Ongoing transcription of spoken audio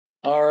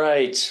All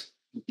right.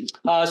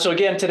 So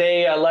again,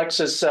 today,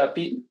 Alexis,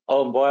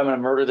 oh boy, I'm going to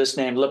murder this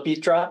name,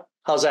 Lepitra.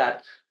 How's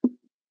that?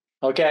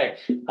 Okay.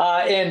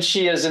 And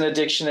she is an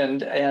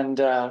addiction and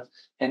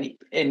an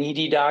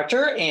ED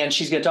doctor, and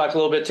she's going to talk a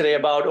little bit today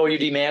about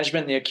OUD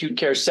management in the acute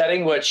care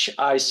setting, which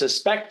I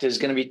suspect is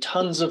going to be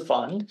tons of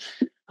fun.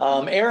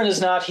 Aaron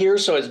is not here,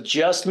 so it's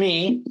just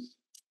me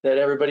that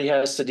everybody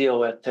has to deal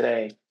with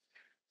today.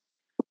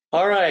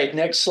 All right,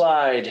 next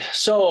slide.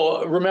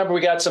 So remember,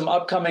 we got some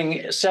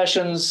upcoming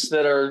sessions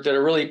that are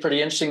really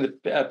pretty interesting.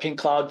 The Pink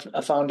Cloud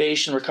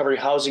Foundation, Recovery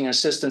Housing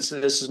Assistance.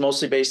 This is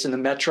mostly based in the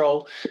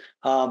metro,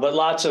 but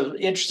lots of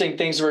interesting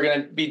things we're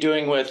going to be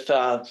doing with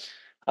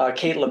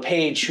Kate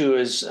LePage, who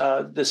is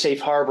the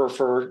safe harbor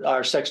for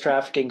our sex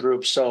trafficking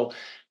group. So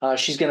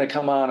she's going to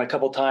come on a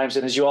couple times.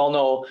 And as you all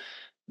know,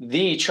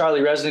 the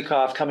Charlie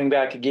Resnikoff coming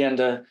back again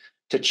to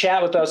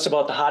chat with us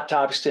about the hot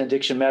topics in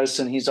addiction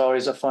medicine. He's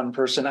always a fun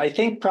person. I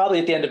think probably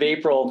at the end of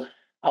April,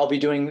 I'll be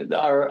doing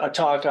a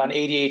talk on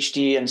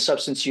ADHD and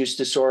substance use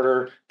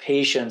disorder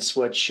patients,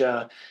 which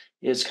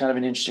is kind of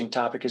an interesting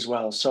topic as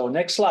well. So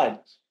next slide.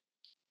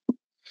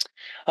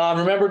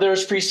 Remember,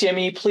 there's free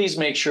CME. Please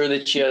make sure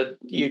that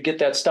you get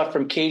that stuff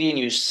from Katie and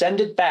you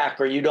send it back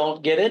or you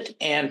don't get it.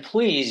 And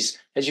please,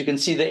 as you can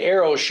see the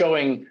arrow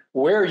showing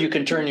where you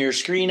can turn your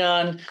screen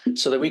on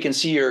so that we can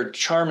see your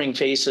charming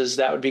faces,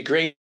 that would be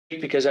great,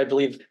 because I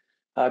believe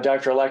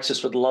Dr.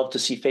 Alexis would love to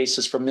see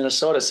faces from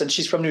Minnesota since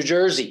she's from New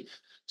Jersey.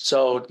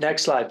 So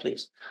next slide,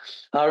 please.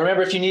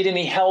 Remember, if you need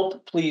any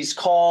help, please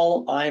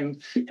call. I'm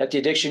at the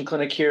addiction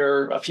clinic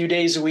here a few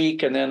days a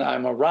week, and then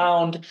I'm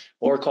around,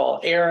 or call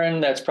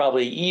Erin. That's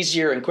probably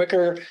easier and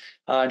quicker,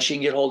 and she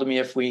can get hold of me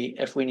if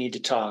we need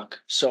to talk.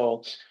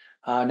 So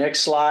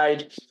next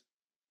slide.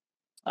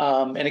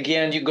 And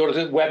again, you can go to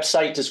the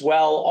website as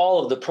well.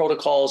 All of the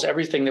protocols,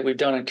 everything that we've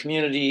done in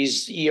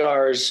communities,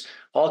 ERs,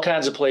 all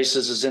kinds of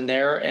places is in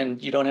there,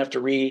 and you don't have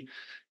to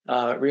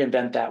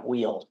reinvent that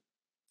wheel.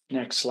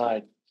 Next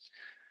slide.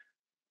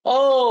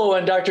 Oh,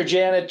 and Dr.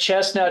 Janet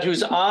Chestnut,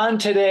 who's on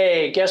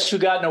today. Guess who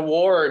got an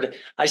award?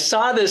 I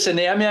saw this in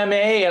the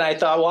MMA, and I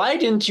thought, why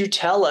didn't you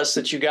tell us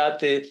that you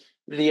got the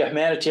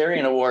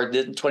humanitarian award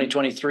in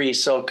 2023?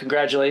 So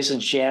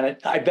congratulations,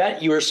 Janet. I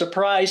bet you were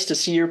surprised to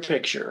see your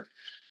picture.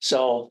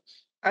 So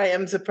I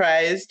am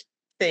surprised.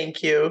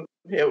 Thank you.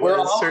 It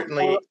was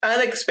certainly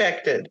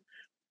unexpected.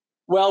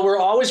 Well, we're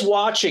always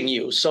watching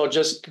you, so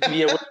just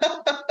be aware.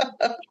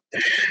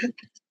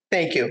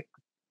 Thank you.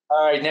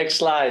 All right, next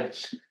slide.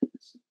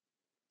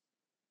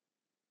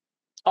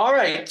 All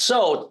right,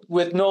 so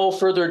with no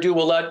further ado,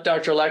 we'll let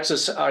Dr.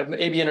 Alexis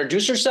maybe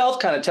introduce herself,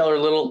 kind of tell a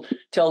little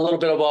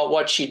bit about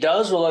what she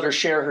does. We'll let her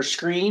share her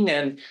screen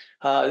and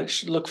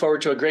look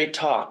forward to a great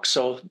talk.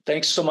 So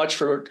thanks so much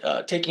for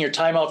taking your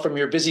time out from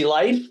your busy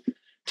life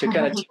to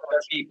kind of teach our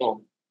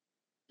people.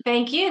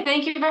 Thank you.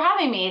 Thank you for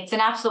having me. It's an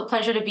absolute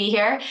pleasure to be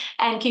here.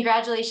 And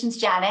congratulations,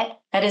 Janet.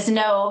 That is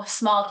no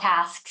small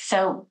task.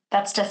 So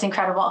that's just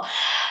incredible.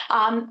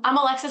 I'm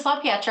Alexis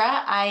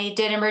LaPietra. I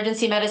did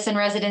emergency medicine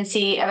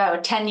residency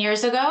about 10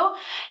 years ago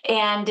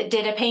and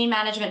did a pain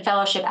management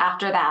fellowship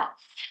after that.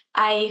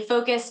 I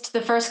focused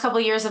the first couple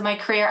of years of my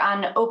career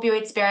on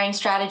opioid-sparing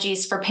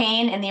strategies for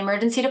pain in the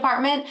emergency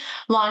department,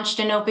 launched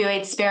an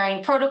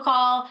opioid-sparing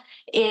protocol.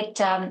 It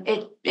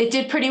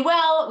did pretty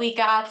well. We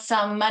got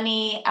some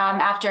money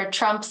after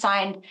Trump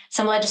signed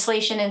some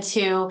legislation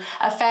into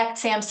effect.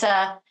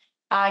 SAMHSA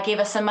gave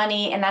us some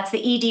money, and that's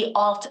the ED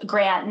Alt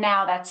grant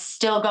now. That's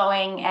still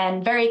going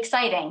and very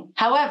exciting.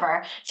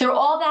 However, through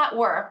all that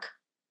work,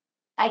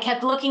 I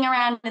kept looking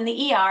around in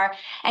the ER,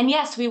 and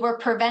yes, we were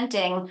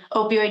preventing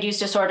opioid use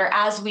disorder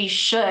as we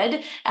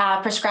should,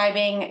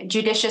 prescribing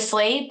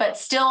judiciously, but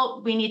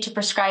still we need to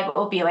prescribe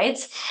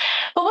opioids.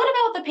 But what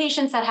about the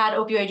patients that had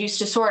opioid use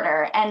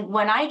disorder? And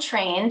when I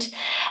trained,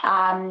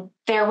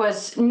 there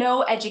was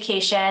no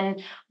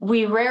education.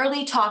 We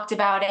rarely talked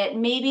about it.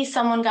 Maybe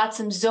someone got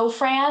some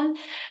Zofran,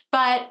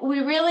 but we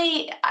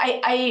really,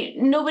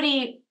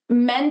 nobody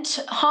meant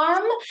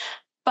harm.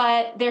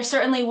 But there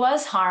certainly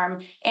was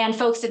harm, and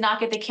folks did not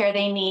get the care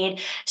they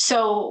need.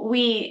 So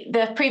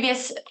the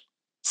previous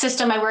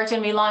system I worked in,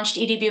 we launched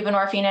ED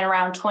buprenorphine in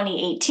around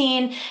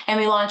 2018, and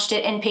we launched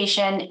it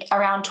inpatient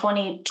around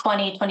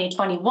 2020,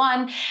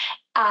 2021.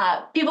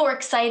 People were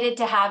excited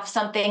to have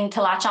something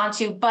to latch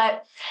onto,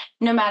 but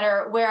no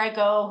matter where I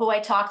go, who I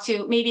talk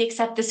to, maybe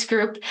except this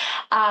group,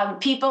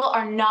 people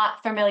are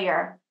not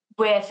familiar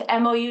with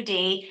MOUD.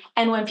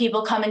 And when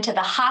people come into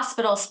the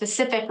hospital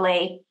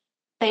specifically,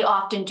 they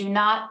often do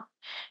not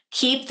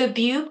keep the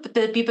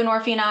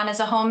buprenorphine on as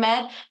a home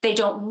med. They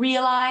don't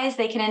realize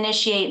they can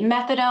initiate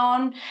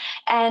methadone,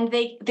 and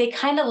they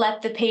kind of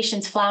let the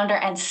patients flounder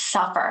and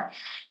suffer.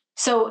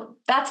 So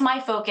that's my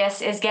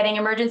focus, is getting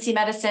emergency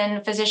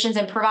medicine physicians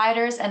and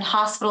providers and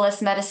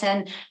hospitalist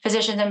medicine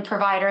physicians and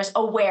providers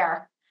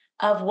aware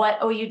of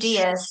what OUD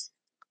is,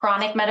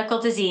 chronic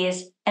medical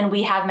disease, and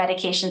we have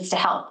medications to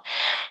help.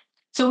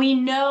 So we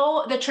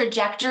know the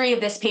trajectory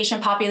of this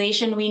patient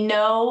population. We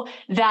know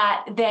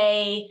that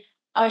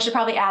I should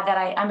probably add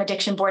that I'm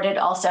addiction boarded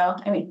also.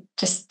 I mean,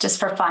 just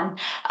for fun.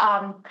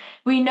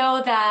 We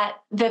know that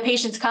the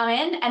patients come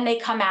in and they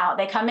come out.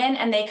 They come in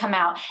and they come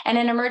out. And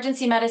in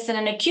emergency medicine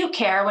and acute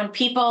care, when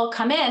people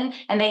come in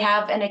and they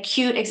have an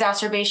acute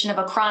exacerbation of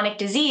a chronic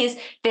disease,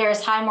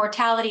 there's high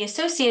mortality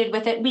associated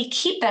with it. We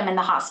keep them in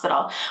the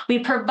hospital. We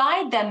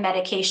provide them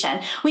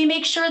medication. We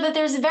make sure that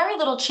there's very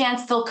little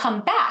chance they'll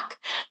come back.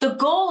 The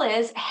goal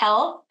is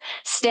health,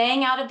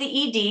 staying out of the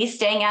ED,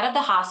 staying out of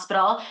the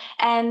hospital,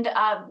 and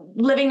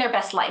living their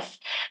best life.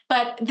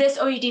 But this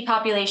OUD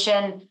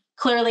population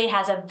clearly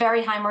has a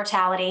very high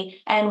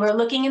mortality, and we're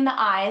looking in the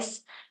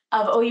eyes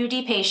of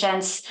OUD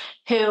patients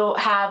who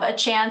have a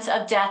chance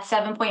of death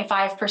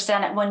 7.5%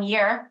 at 1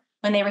 year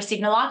when they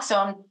receive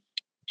naloxone,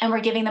 and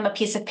we're giving them a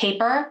piece of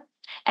paper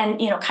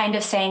and, kind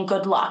of saying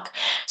good luck.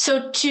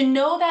 So to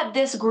know that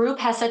this group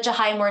has such a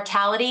high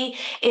mortality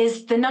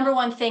is the number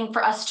one thing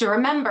for us to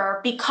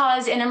remember,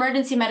 because in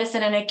emergency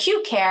medicine and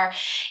acute care,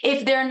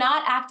 if they're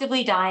not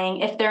actively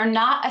dying, if they're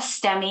not a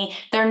STEMI,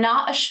 they're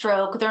not a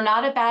stroke, they're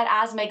not a bad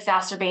asthma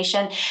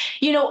exacerbation,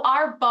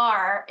 our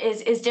bar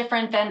is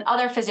different than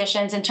other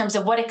physicians in terms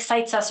of what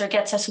excites us or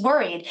gets us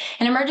worried.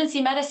 In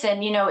emergency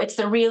medicine, it's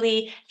the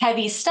really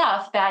heavy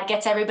stuff that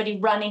gets everybody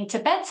running to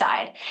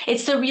bedside.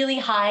 It's the really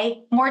high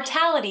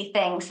mortality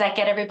things that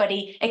get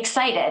everybody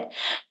excited.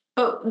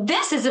 But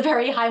this is a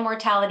very high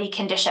mortality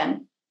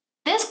condition.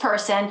 This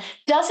person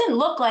doesn't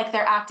look like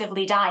they're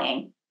actively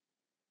dying,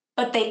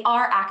 but they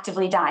are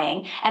actively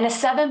dying. And a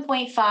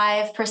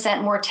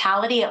 7.5%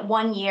 mortality at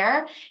 1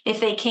 year, if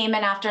they came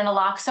in after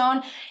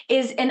naloxone,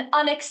 is an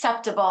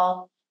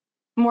unacceptable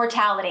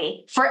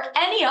mortality for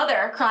any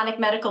other chronic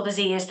medical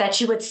disease that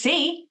you would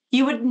see.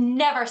 You would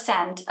never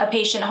send a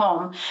patient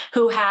home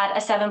who had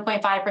a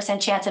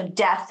 7.5% chance of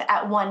death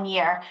at 1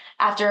 year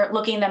after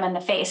looking them in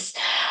the face.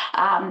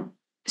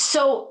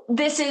 So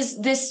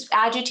this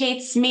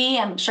agitates me,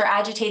 I'm sure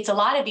agitates a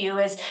lot of you,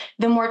 is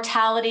the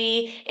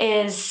mortality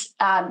is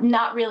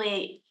not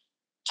really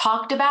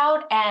talked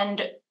about,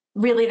 and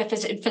really the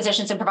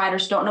physicians and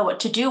providers don't know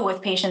what to do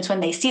with patients when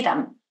they see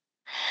them.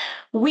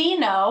 We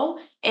know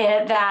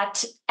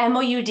that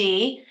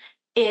MOUD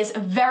is a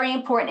very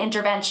important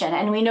intervention.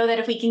 And we know that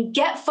if we can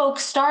get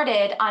folks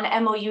started on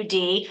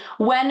MOUD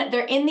when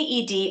they're in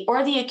the ED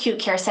or the acute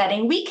care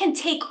setting, we can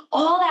take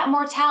all that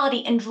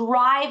mortality and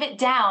drive it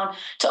down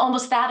to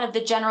almost that of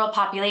the general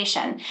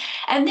population.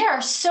 And there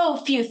are so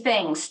few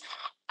things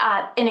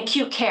in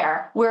acute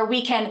care where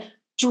we can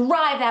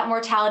drive that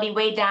mortality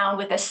way down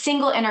with a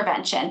single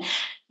intervention.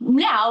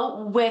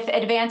 Now, with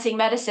advancing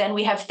medicine,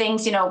 we have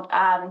things,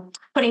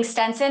 putting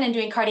stents in and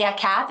doing cardiac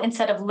cath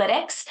instead of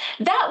lytics.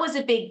 That was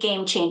a big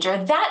game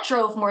changer. That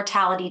drove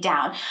mortality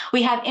down.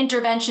 We have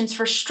interventions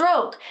for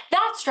stroke.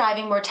 That's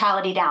driving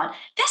mortality down.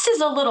 This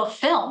is a little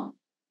film.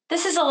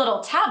 This is a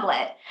little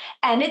tablet,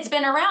 and it's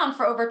been around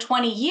for over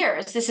 20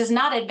 years. This is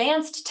not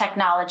advanced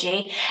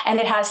technology, and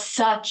it has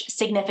such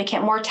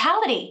significant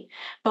mortality,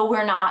 but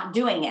we're not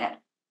doing it.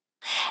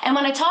 And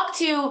when I talk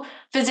to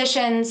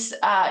physicians,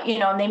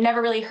 and they've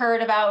never really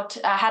heard about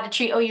how to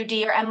treat OUD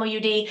or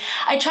MOUD,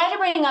 I try to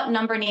bring up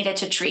number needed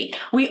to treat.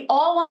 We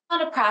all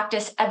want to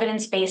practice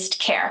evidence-based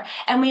care,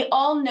 and we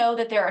all know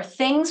that there are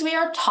things we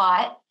are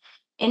taught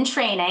in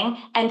training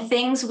and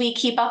things we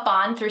keep up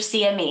on through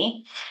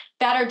CME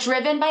that are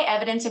driven by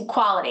evidence and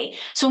quality.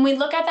 So when we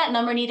look at that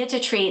number needed to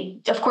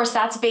treat, of course,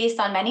 that's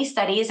based on many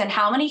studies and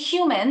how many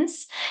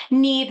humans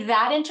need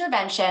that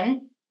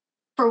intervention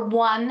for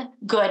one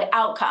good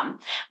outcome.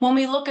 When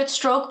we look at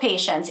stroke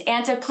patients,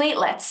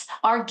 antiplatelets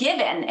are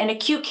given. In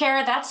acute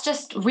care, that's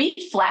just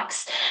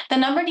reflex. The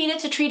number needed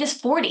to treat is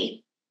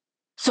 40.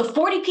 So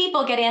 40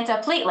 people get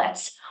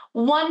antiplatelets.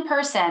 One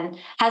person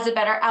has a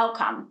better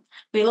outcome.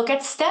 We look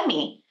at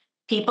STEMI.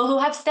 People who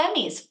have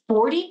STEMIs,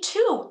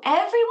 42.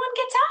 Everyone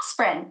gets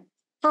aspirin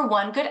for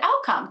one good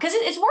outcome because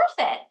it's worth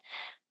it.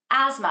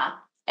 Asthma.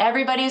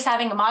 Everybody who's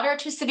having a moderate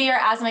to severe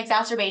asthma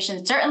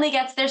exacerbation certainly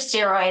gets their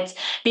steroids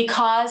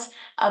because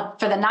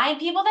for the 9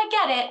 people that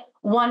get it,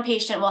 one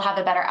patient will have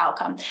a better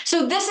outcome.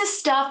 So this is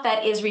stuff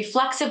that is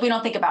reflexive. We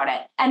don't think about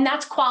it. And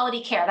that's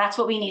quality care. That's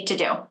what we need to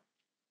do.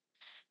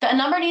 The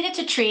number needed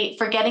to treat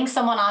for getting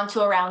someone onto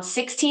around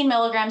 16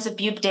 milligrams of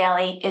bup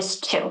daily is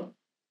 2.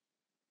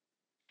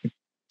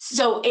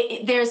 So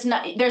there's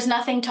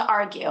nothing to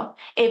argue.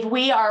 If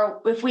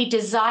we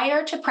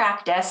desire to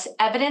practice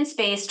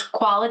evidence-based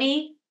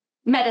quality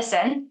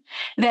medicine,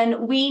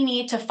 then we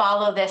need to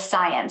follow this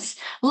science.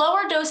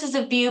 Lower doses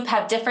of bup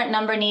have different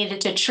number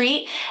needed to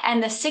treat,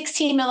 and the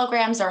 16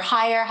 milligrams or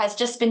higher has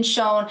just been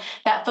shown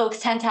that folks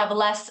tend to have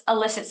less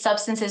illicit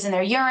substances in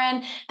their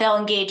urine. They'll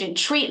engage in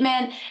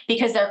treatment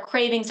because their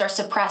cravings are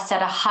suppressed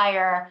at a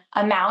higher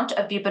amount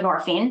of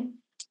buprenorphine.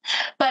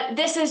 But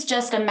this is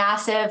just a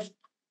massive,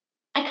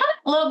 a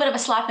little bit of a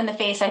slap in the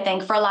face, I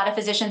think, for a lot of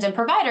physicians and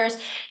providers,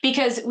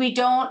 because we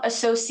don't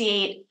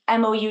associate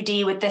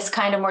MOUD with this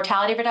kind of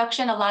mortality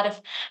reduction. A lot of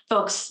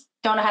folks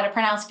don't know how to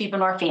pronounce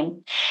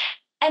buprenorphine.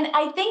 And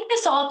I think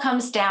this all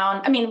comes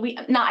down,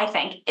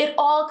 it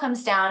all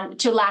comes down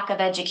to lack of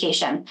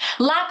education,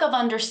 lack of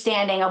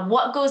understanding of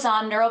what goes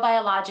on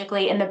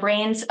neurobiologically in the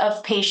brains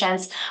of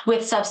patients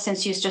with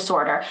substance use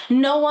disorder.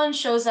 No one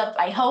shows up,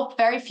 I hope,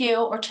 very few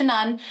or to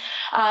none.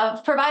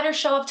 Providers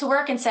show up to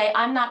work and say,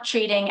 I'm not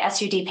treating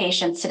SUD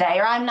patients today,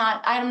 or I'm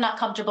not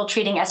comfortable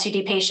treating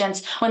SUD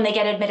patients when they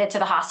get admitted to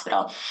the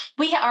hospital.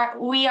 We have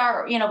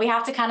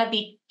to kind of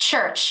be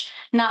church,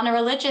 not in a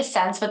religious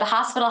sense, but the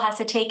hospital has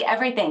to take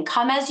everything.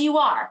 Come as you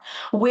are.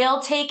 We'll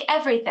take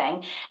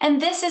everything.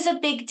 And this is a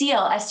big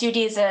deal. SUD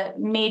is a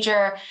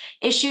major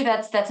issue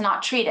that's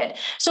not treated.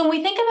 So when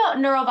we think about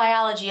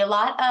neurobiology, a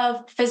lot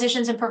of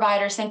physicians and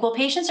providers think, well,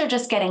 patients are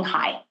just getting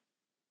high.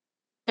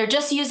 They're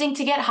just using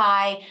to get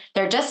high.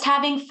 They're just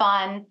having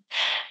fun.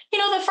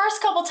 The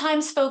first couple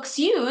times folks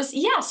use,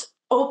 yes,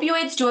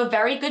 opioids do a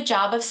very good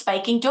job of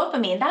spiking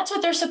dopamine. That's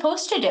what they're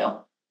supposed to do.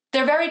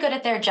 They're very good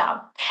at their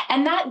job.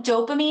 And that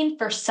dopamine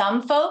for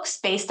some folks,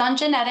 based on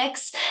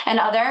genetics and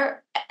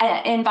other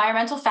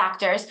environmental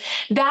factors,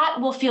 that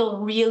will feel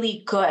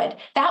really good.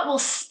 That will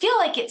feel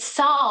like it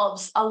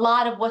solves a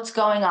lot of what's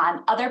going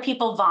on. Other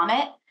people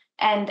vomit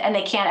and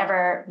they can't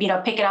ever,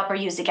 pick it up or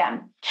use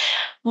again.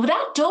 Well,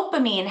 that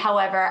dopamine,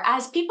 however,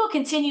 as people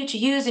continue to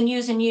use and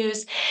use and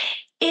use,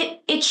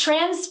 it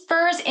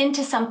transfers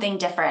into something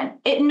different.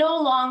 It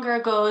no longer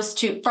goes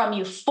from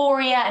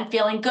euphoria and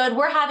feeling good,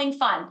 we're having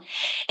fun.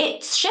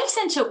 It shifts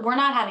into we're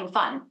not having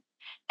fun.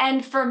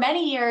 And for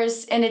many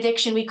years in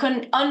addiction, we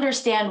couldn't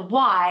understand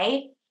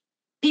why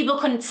people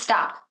couldn't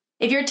stop.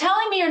 If you're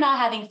telling me you're not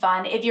having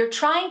fun, if you're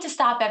trying to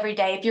stop every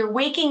day, if you're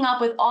waking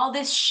up with all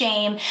this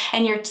shame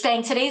and you're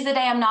saying, today's the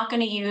day I'm not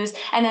going to use,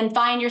 and then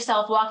find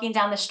yourself walking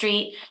down the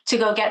street to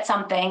go get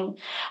something,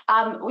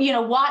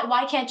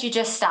 why can't you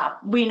just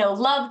stop? We know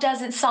love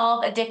doesn't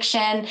solve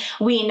addiction.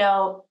 We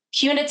know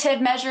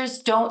punitive measures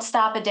don't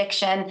stop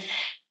addiction.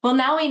 Well,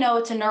 now we know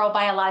it's a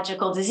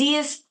neurobiological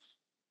disease,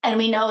 and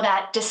we know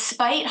that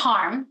despite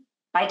harm,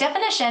 by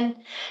definition,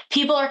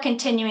 people are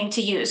continuing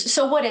to use.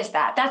 So what is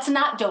that? That's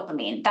not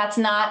dopamine. That's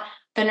not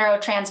the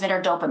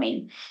neurotransmitter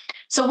dopamine.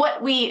 So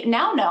what we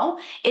now know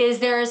is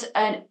there's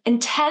an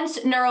intense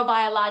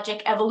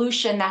neurobiologic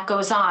evolution that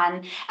goes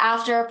on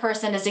after a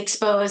person is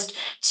exposed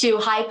to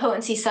high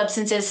potency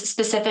substances,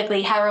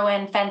 specifically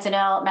heroin,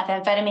 fentanyl,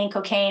 methamphetamine,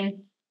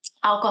 cocaine,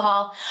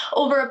 alcohol.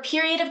 Over a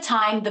period of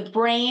time, the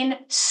brain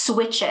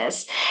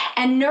switches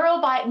and new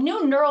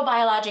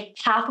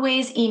neurobiologic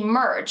pathways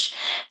emerge.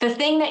 The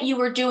thing that you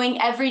were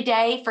doing every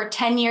day for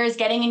 10 years,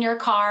 getting in your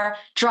car,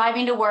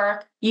 driving to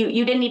work,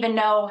 you didn't even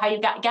know how you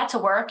get to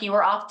work. You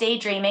were off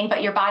daydreaming,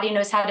 but your body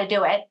knows how to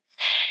do it.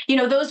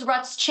 Those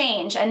ruts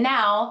change. And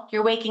now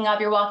you're waking up,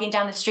 you're walking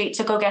down the street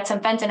to go get some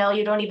fentanyl.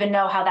 You don't even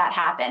know how that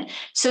happened.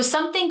 So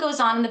something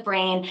goes on in the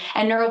brain,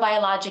 and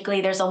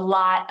neurobiologically, there's a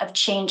lot of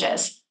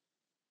changes.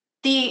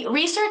 The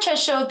research has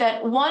showed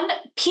that one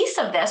piece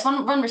of this,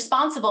 one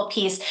responsible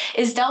piece,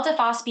 is delta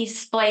phosB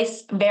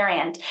splice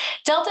variant.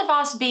 Delta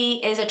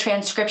phosB is a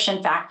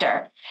transcription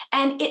factor,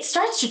 and it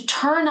starts to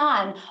turn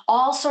on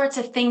all sorts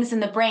of things in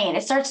the brain.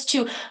 It starts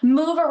to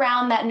move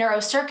around that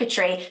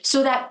neurocircuitry,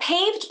 so that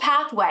paved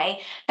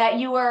pathway that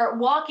you were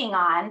walking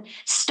on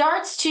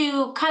starts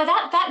to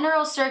that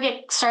neural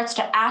circuit starts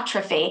to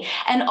atrophy,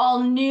 and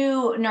all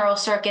new neural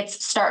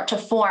circuits start to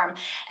form.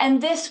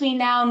 And this, we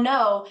now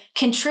know,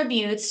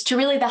 contributes to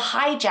really the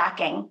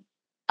hijacking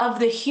of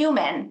the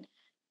human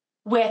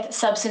with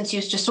substance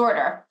use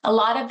disorder. A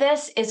lot of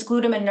this is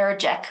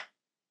glutaminergic,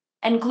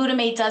 and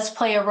glutamate does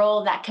play a role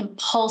in that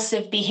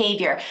compulsive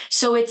behavior.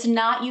 So it's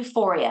not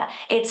euphoria.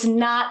 It's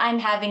not I'm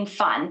having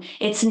fun.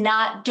 It's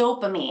not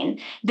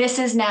dopamine. This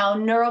is now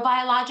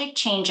neurobiologic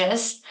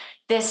changes.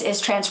 This is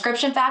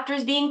transcription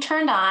factors being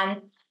turned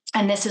on,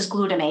 and this is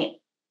glutamate.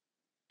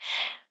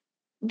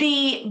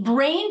 The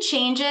brain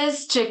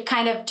changes, to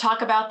kind of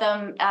talk about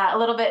them a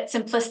little bit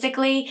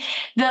simplistically.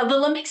 The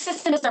limbic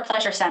system is our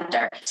pleasure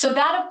center. So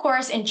that, of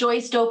course,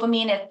 enjoys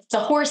dopamine. It's a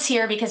horse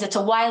here because it's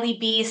a wily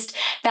beast.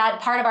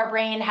 That part of our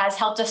brain has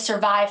helped us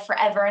survive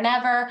forever and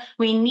ever.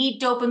 We need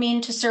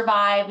dopamine to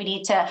survive. We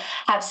need to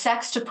have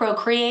sex to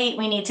procreate.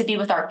 We need to be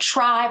with our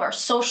tribe, our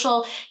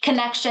social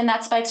connection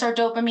that spikes our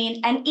dopamine,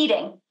 and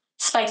eating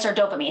spikes our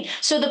dopamine.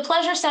 So the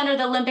pleasure center,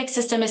 the limbic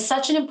system, is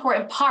such an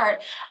important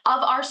part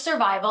of our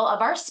survival,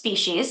 of our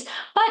species.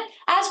 But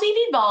as we've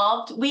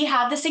evolved, we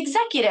have this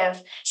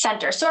executive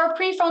center. So our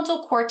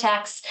prefrontal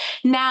cortex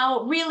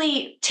now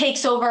really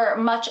takes over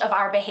much of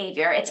our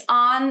behavior. It's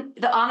on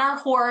our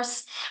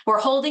horse.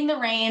 We're holding the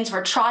reins.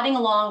 We're trotting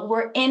along.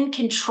 We're in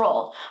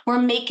control. We're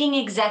making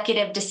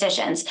executive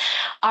decisions.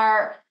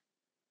 Our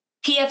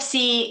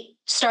PFC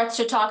starts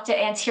to talk to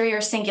anterior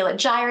cingulate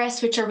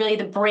gyrus, which are really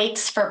the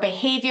brakes for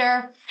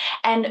behavior.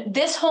 And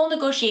this whole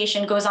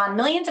negotiation goes on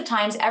millions of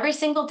times every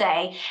single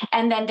day.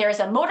 And then there's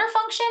a motor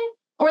function,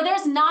 or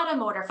there's not a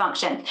motor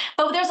function.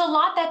 But there's a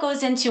lot that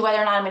goes into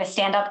whether or not I'm going to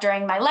stand up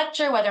during my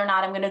lecture, whether or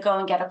not I'm going to go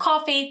and get a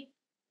coffee.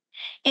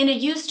 In a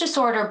use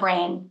disorder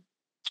brain,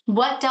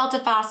 What delta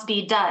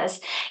phosphate does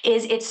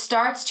is it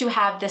starts to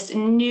have this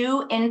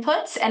new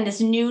inputs and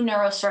this new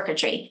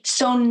neurocircuitry.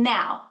 So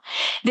now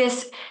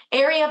this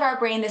area of our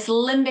brain, this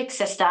limbic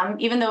system,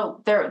 even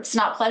though it's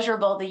not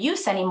pleasurable the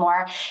use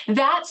anymore,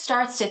 that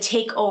starts to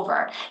take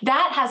over.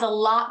 That has a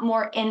lot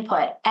more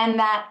input, and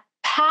that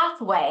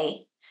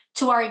pathway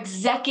to our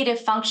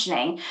executive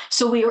functioning.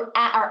 So we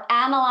are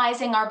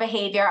analyzing our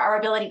behavior, our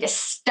ability to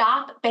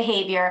stop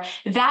behavior.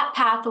 That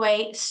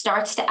pathway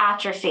starts to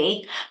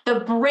atrophy. The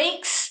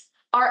brakes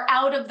are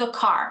out of the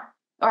car,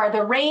 or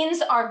the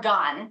reins are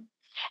gone.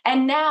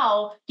 And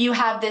now you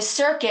have this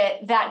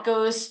circuit that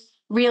goes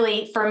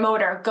really for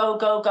motor, go,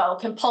 go, go,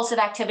 compulsive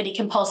activity,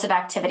 compulsive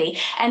activity.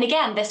 And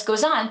again, this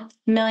goes on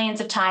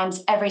millions of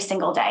times every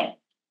single day.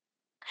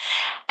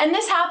 And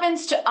this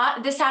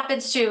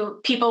happens to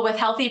people with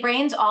healthy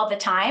brains all the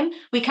time.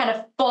 We kind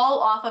of fall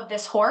off of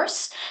this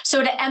horse.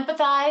 So to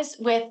empathize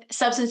with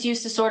substance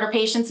use disorder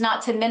patients,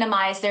 not to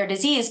minimize their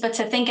disease, but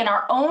to think in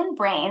our own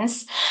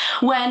brains,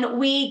 when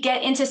we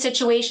get into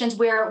situations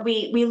where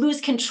we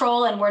lose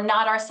control and we're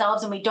not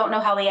ourselves and we don't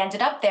know how we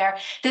ended up there,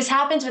 this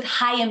happens with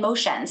high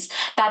emotions,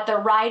 that the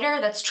rider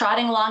that's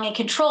trotting along in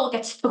control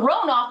gets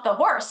thrown off the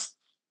horse.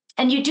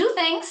 And you do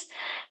things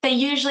they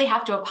usually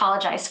have to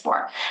apologize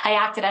for. I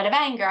acted out of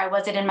anger. I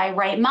wasn't in my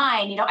right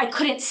mind. I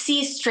couldn't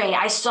see straight.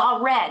 I saw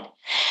red.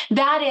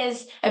 That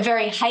is a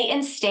very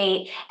heightened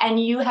state, and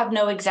you have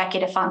no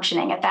executive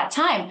functioning at that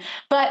time.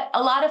 But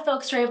a lot of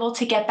folks are able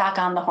to get back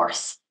on the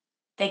horse.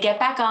 They get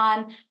back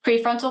on,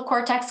 prefrontal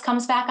cortex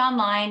comes back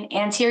online,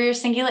 anterior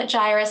cingulate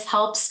gyrus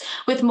helps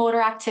with motor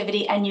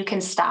activity, and you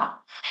can stop.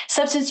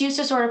 Substance use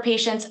disorder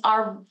patients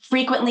are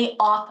frequently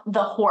off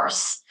the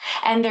horse,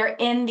 and they're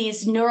in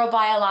these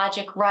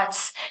neurobiologic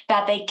ruts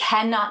that they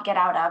cannot get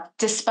out of,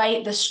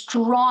 despite the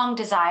strong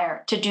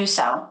desire to do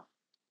so.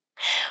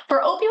 For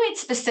opioids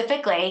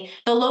specifically,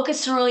 the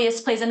locus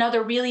coeruleus plays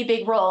another really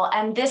big role,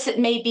 and this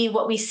may be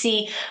what we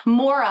see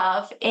more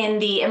of in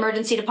the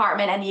emergency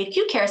department and the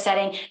acute care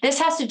setting. This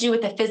has to do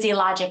with the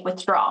physiologic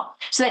withdrawal.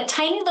 So that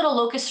tiny little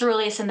locus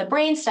coeruleus in the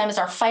brainstem is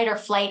our fight or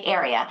flight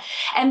area,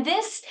 and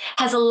this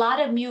has a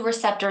lot of mu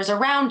receptors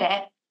around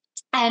it.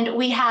 And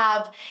we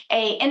have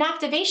an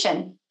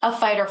activation of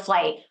fight or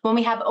flight when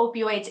we have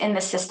opioids in the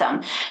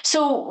system.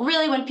 So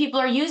really, when people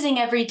are using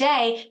every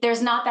day,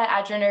 there's not that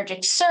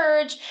adrenergic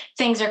surge.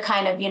 Things are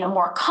kind of,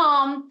 more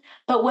calm.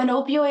 But when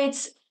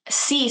opioids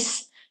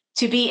cease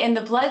to be in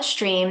the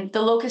bloodstream,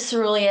 the locus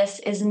coeruleus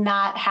is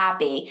not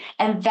happy.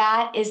 And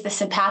that is the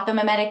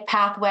sympathomimetic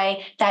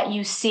pathway that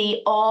you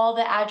see all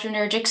the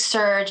adrenergic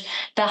surge,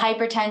 the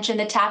hypertension,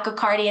 the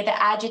tachycardia,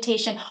 the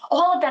agitation,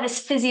 all of that is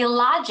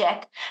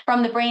physiologic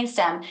from the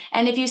brainstem.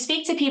 And if you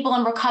speak to people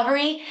in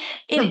recovery,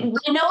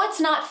 it's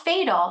not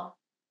fatal.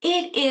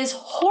 It is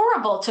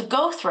horrible to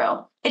go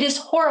through. It is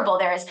horrible.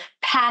 There is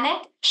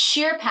panic,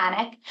 sheer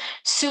panic,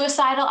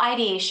 suicidal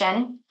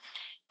ideation,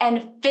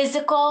 and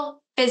physical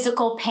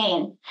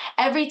pain.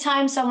 Every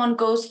time someone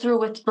goes through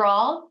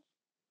withdrawal,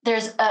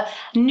 there's a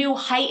new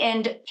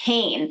heightened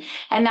pain,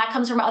 and that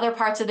comes from other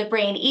parts of the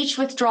brain. Each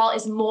withdrawal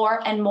is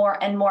more and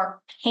more and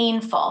more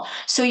painful.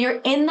 So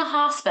you're in the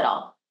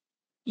hospital.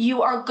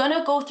 You are going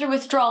to go through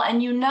withdrawal,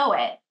 and you know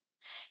it.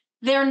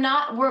 We're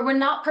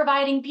not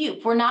providing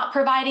bupe. We're not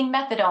providing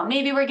methadone.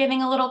 Maybe we're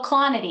giving a little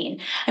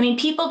clonidine.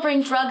 People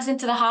bring drugs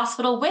into the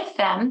hospital with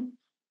them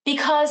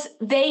because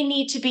they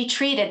need to be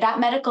treated. That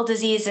medical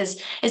disease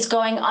is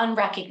going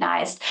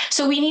unrecognized.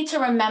 So we need to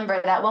remember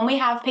that when we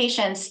have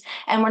patients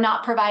and we're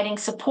not providing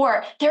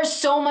support, there's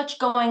so much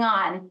going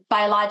on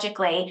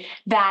biologically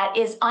that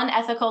is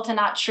unethical to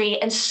not treat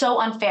and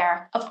so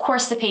unfair. Of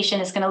course, the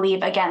patient is going to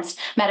leave against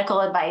medical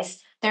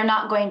advice. They're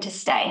not going to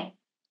stay.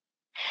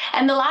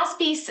 And the last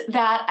piece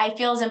that I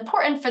feel is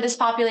important for this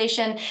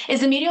population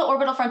is the medial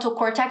orbital frontal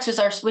cortex,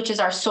 which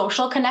is our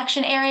social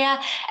connection area.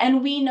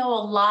 And we know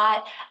a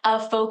lot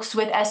of folks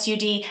with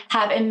SUD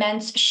have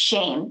immense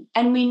shame,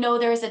 and we know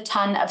there is a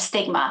ton of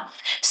stigma.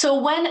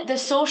 So when the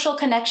social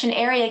connection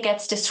area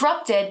gets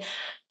disrupted,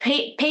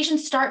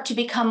 patients start to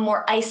become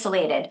more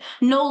isolated.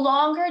 No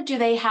longer do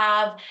they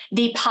have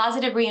the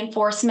positive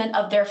reinforcement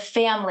of their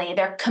family,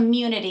 their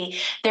community,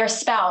 their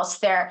spouse,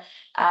 their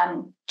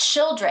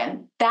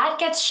children. That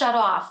gets shut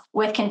off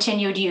with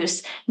continued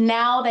use.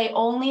 Now they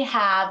only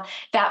have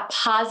that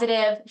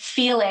positive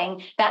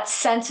feeling, that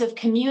sense of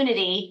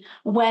community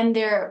when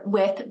they're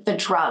with the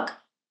drug.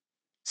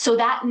 So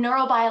that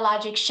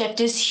neurobiologic shift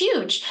is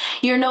huge.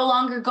 You're no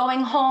longer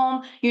going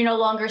home. You're no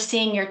longer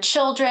seeing your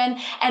children.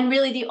 And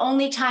really the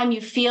only time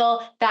you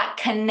feel that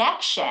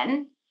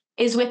connection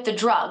is with the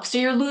drug. So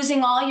you're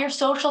losing all your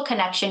social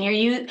connection.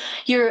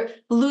 You're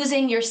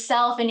losing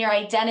yourself and your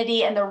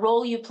identity and the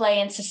role you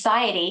play in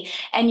society,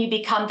 and you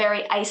become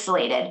very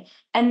isolated.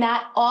 And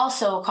that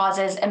also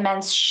causes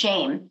immense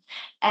shame,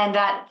 and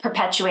that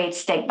perpetuates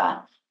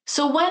stigma.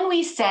 So when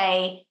we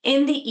say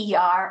in the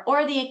ER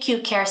or the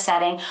acute care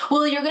setting,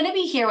 well, you're going to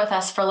be here with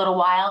us for a little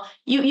while,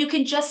 you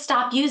can just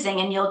stop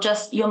using and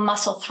you'll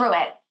muscle through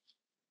it.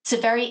 It's a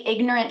very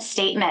ignorant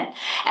statement.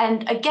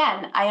 And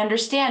again, I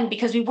understand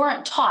because we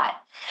weren't taught.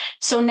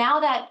 So now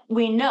that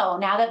we know,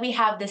 now that we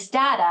have this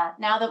data,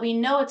 now that we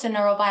know it's a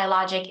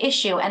neurobiologic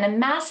issue and a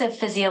massive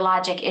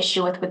physiologic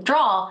issue with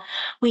withdrawal,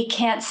 we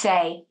can't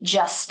say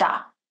just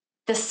stop.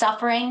 The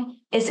suffering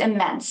is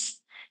immense.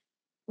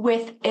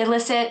 With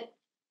illicit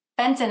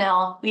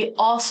fentanyl, we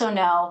also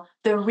know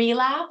the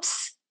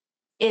relapse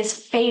is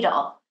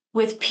fatal.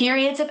 With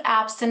periods of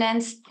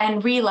abstinence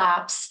and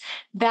relapse,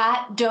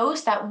 that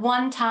dose, that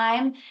one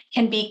time,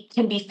 can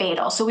be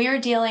fatal. So we are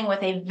dealing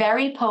with a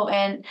very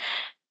potent,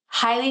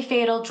 highly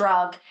fatal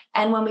drug.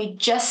 And when we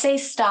just say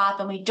stop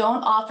and we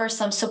don't offer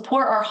some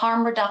support or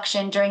harm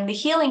reduction during the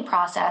healing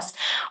process,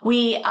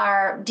 we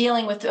are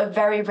dealing with a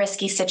very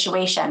risky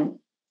situation.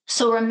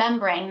 So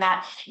remembering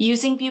that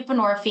using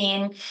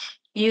buprenorphine,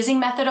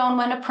 using methadone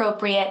when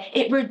appropriate,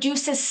 it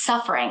reduces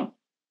suffering.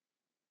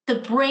 The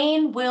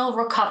brain will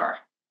recover.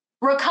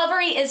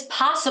 Recovery is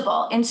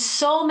possible in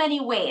so many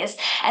ways,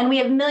 and we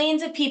have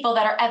millions of people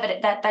that are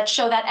evident that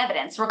show that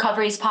evidence.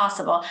 Recovery is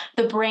possible.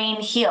 The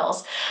brain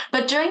heals.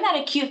 But during that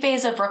acute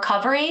phase of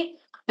recovery,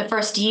 the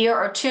first year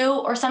or two,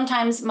 or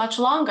sometimes much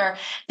longer,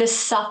 the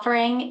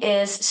suffering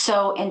is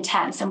so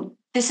intense. And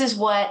this is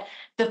what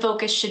the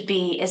focus should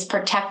be, is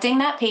protecting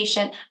that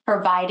patient,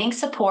 providing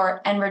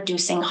support, and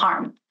reducing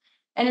harm.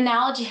 An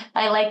analogy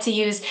I like to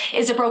use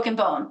is a broken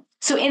bone.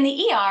 So in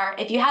the ER,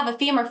 if you have a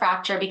femur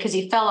fracture because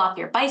you fell off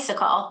your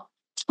bicycle,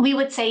 we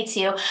would say to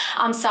you,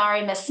 I'm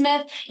sorry, Miss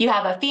Smith, you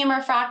have a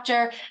femur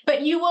fracture,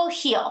 but you will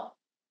heal.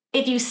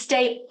 If you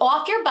stay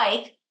off your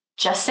bike,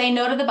 just say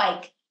no to the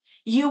bike,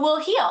 you will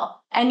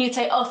heal. And you'd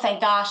say, oh,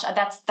 thank gosh,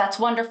 that's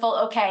wonderful.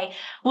 Okay,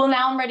 well,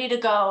 now I'm ready to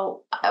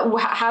go.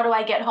 How do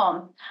I get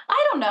home?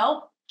 I don't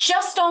know.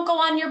 Just don't go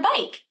on your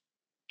bike.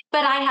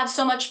 But I have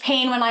so much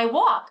pain when I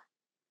walk.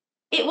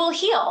 It will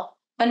heal,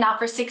 but not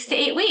for 6 to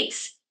 8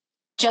 weeks.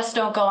 Just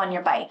don't go on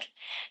your bike.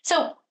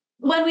 So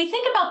when we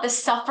think about the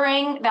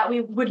suffering that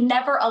we would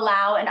never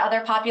allow in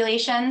other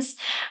populations,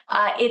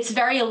 it's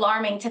very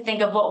alarming to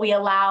think of what we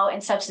allow in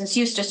substance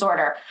use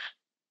disorder.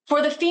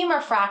 For the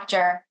femur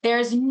fracture,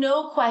 there's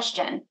no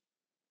question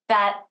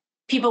that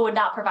people would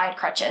not provide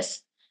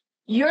crutches.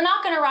 You're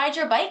not going to ride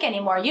your bike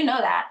anymore. You know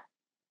that.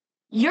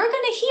 You're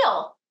going to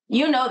heal.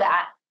 You know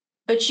that.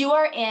 But you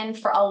are in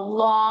for a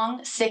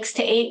long 6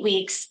 to 8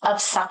 weeks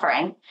of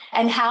suffering.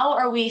 And how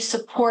are we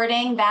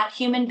supporting that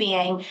human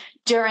being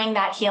during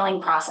that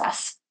healing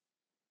process?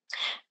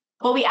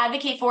 What we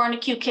advocate for in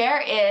acute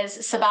care is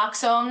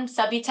Suboxone,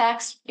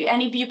 Subutex,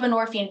 any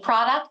buprenorphine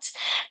product.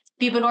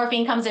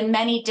 Buprenorphine comes in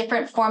many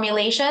different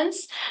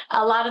formulations.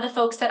 A lot of the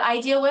folks that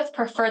I deal with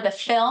prefer the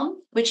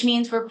film, which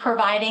means we're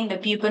providing the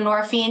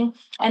buprenorphine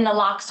and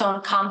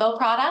naloxone combo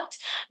product.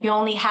 We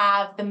only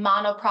have the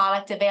mono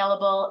product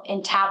available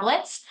in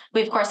tablets.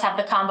 We, of course, have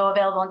the combo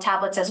available in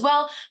tablets as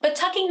well. But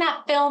tucking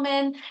that film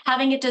in,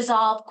 having it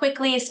dissolve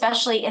quickly,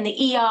 especially in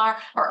the ER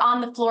or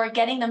on the floor,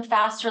 getting them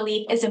fast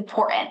relief is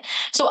important.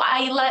 So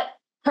I let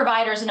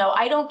providers know,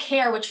 I don't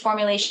care which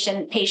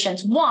formulation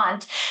patients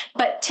want,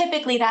 but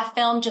typically that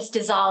film just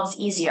dissolves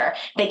easier.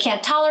 They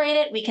can't tolerate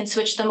it, we can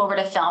switch them over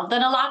to film. The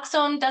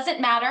naloxone doesn't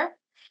matter.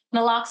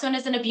 Naloxone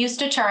is an abuse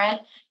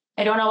deterrent.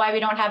 I don't know why we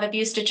don't have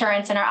abuse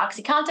deterrents in our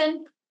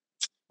OxyContin,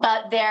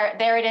 but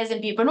there it is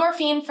in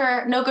buprenorphine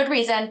for no good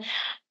reason.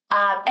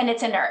 And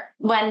it's inert.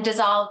 When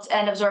dissolved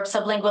and absorbed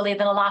sublingually,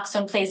 the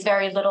naloxone plays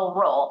very little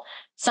role.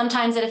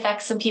 Sometimes it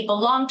affects some people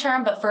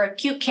long-term, but for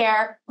acute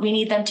care, we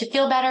need them to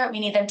feel better.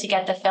 We need them to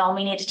get the film.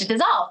 We need it to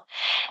dissolve.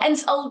 And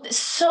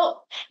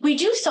so we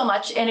do so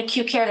much in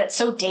acute care that's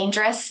so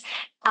dangerous,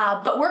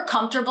 but we're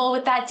comfortable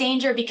with that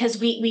danger because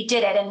we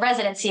did it in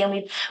residency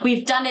and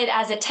we've done it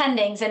as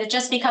attendings, and it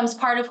just becomes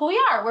part of who we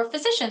are. We're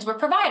physicians, we're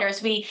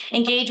providers. We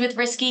engage with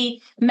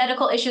risky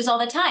medical issues all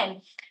the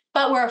time,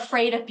 but we're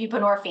afraid of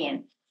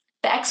buprenorphine.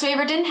 The X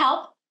waiver didn't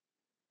help.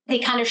 They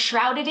kind of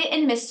shrouded it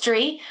in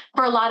mystery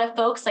for a lot of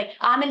folks. Like,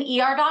 I'm an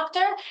ER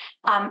doctor.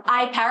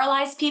 I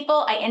paralyze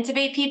people. I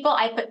intubate people.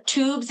 I put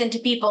tubes into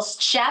people's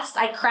chests.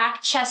 I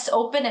crack chests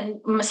open and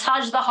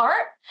massage the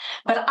heart.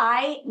 But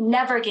I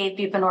never gave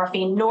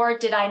buprenorphine, nor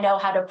did I know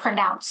how to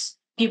pronounce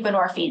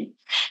buprenorphine.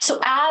 So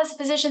as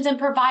physicians and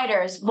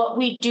providers, what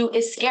we do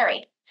is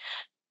scary.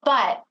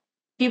 But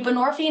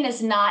buprenorphine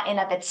is not in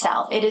of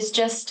itself. It is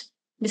just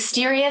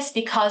mysterious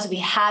because we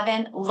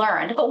haven't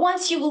learned. But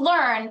once you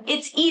learn,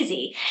 it's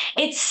easy.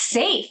 It's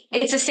safe.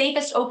 It's the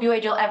safest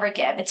opioid you'll ever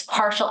give. It's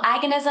partial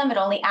agonism. It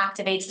only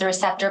activates the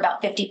receptor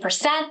about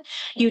 50%.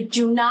 You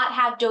do not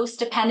have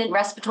dose-dependent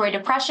respiratory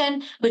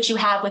depression, which you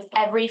have with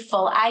every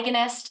full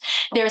agonist.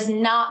 There's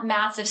not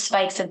massive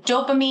spikes of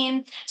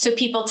dopamine, so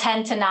people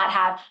tend to not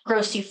have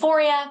gross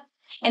euphoria.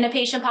 In a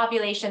patient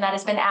population that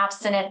has been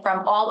abstinent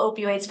from all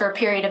opioids for a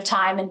period of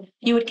time, and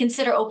you would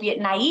consider opiate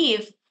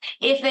naive,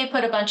 if they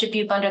put a bunch of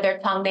bupe under their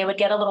tongue, they would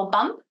get a little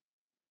bump.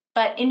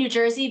 But in New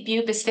Jersey,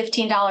 bupe is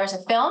 $15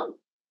 a film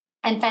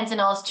and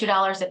fentanyl is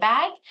 $2 a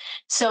bag.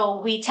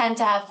 So we tend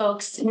to have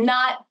folks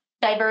not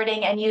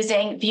diverting and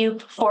using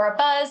Bupe for a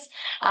buzz.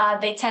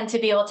 They tend to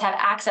be able to have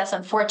access,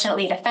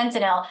 unfortunately, to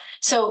fentanyl.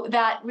 So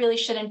that really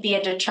shouldn't be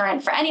a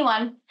deterrent for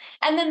anyone.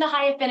 And then the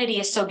high affinity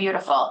is so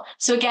beautiful.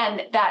 So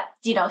again, that,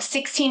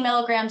 16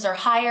 milligrams or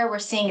higher we're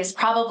seeing is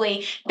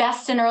probably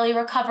best in early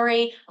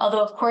recovery,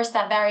 although of course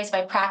that varies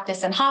by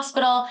practice and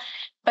hospital.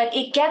 But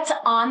it gets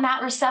on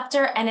that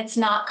receptor and it's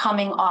not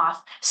coming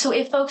off. So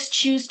if folks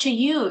choose to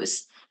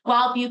use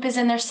while Bupe is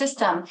in their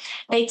system,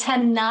 they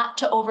tend not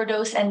to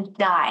overdose and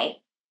die.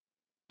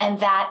 And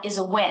that is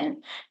a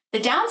win. The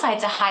downside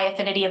to high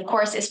affinity, of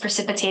course, is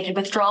precipitated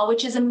withdrawal,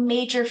 which is a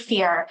major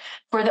fear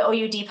for the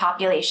OUD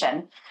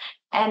population.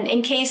 And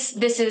in case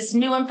this is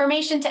new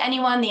information to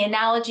anyone, the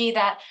analogy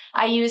that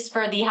I use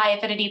for the high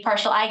affinity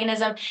partial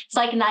agonism, it's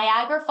like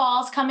Niagara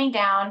Falls coming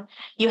down.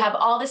 You have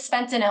all this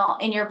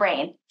fentanyl in your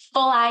brain,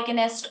 full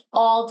agonist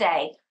all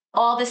day,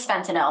 all this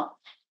fentanyl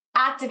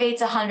activates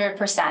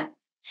 100%.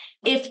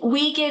 If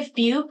we give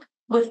Bupe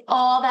with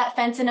all that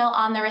fentanyl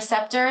on the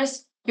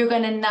receptors, you're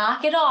going to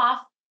knock it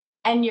off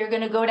and you're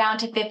going to go down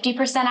to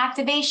 50%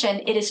 activation.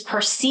 It is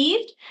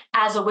perceived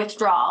as a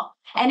withdrawal,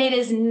 and it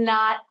is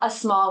not a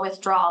small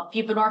withdrawal.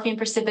 Buprenorphine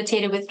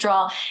precipitated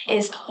withdrawal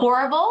is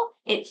horrible.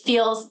 It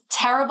feels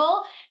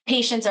terrible.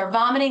 Patients are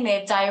vomiting. They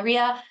have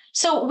diarrhea.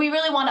 So we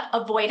really want to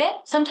avoid it.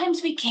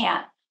 Sometimes we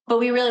can't, but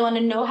we really want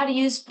to know how to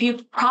use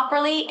Bupe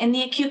properly in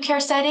the acute care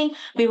setting.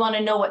 We want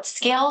to know what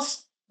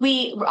scales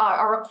we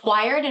are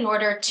required in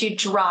order to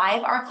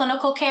drive our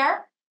clinical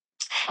care.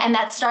 And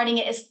that starting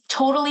it is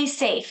totally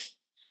safe.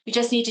 We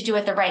just need to do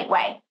it the right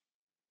way.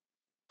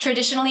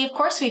 Traditionally, of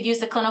course, we've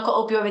used the clinical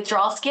opioid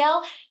withdrawal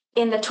scale.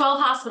 In the 12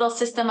 hospital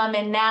system I'm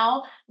in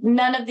now,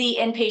 none of the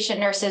inpatient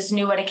nurses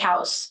knew what a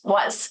COWS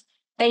was.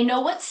 They know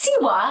what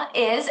CWA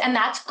is, and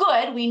that's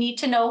good. We need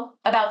to know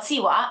about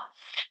CWA.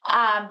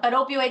 But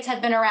opioids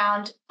have been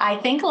around, I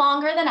think,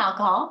 longer than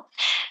alcohol.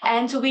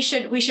 And so we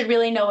should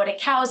really know what a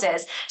COWS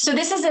is. So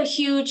this is a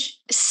huge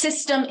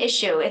system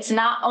issue. It's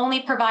not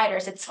only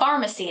providers, it's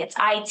pharmacy, it's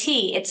IT,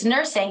 it's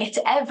nursing, it's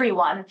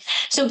everyone.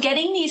 So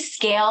getting these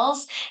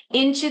scales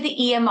into the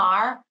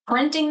EMR,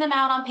 printing them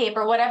out on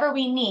paper, whatever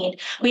we need,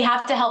 we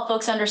have to help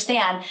folks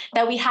understand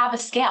that we have a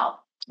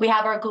scale. We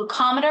have our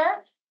glucometer,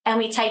 and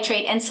we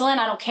titrate insulin.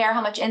 I don't care how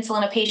much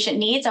insulin a patient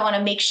needs. I want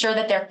to make sure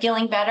that they're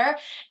feeling better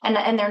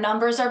and their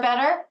numbers are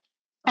better.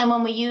 And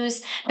when we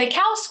use the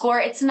COWS score,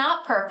 it's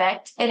not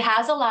perfect. It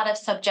has a lot of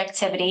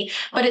subjectivity,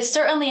 but it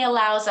certainly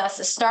allows us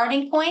a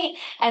starting point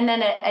and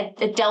then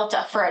a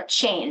delta for a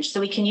change, so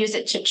we can use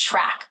it to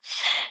track.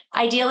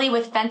 Ideally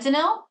with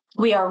fentanyl,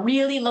 we are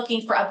really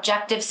looking for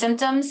objective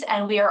symptoms,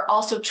 and we are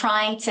also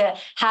trying to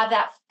have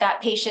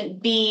that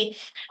patient be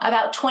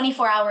about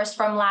 24 hours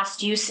from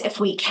last use if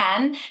we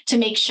can, to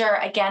make sure,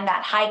 again,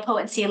 that high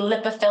potency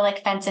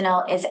lipophilic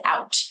fentanyl is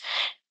out.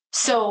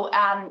 So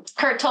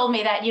Kurt told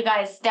me that you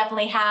guys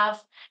definitely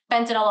have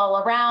fentanyl all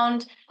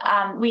around.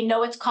 We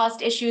know it's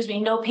caused issues. We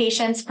know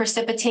patients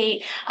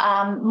precipitate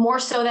more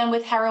so than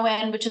with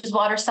heroin, which is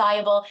water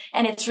soluble.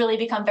 And it's really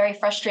become very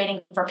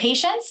frustrating for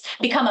patients,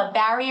 become a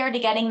barrier to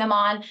getting them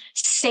on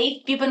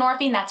safe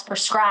buprenorphine that's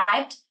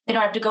prescribed. They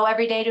don't have to go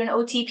every day to an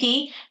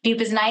OTP.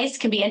 Bupe is nice,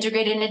 can be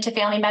integrated into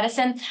family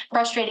medicine,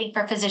 frustrating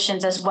for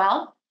physicians as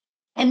well.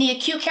 In the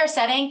acute care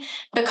setting,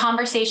 the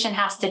conversation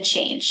has to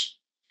change.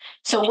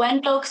 So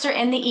when folks are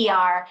in the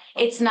ER,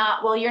 it's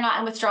not, well, you're not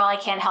in withdrawal, I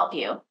can't help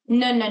you.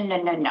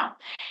 No.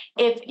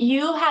 If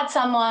you had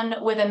someone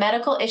with a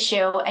medical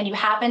issue and you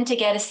happen to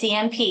get a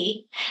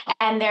CMP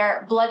and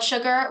their blood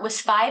sugar was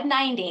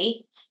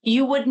 590,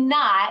 you would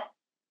not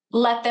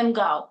let them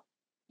go.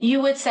 You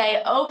would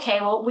say, okay,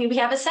 well, we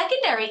have a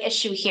secondary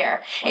issue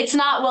here. It's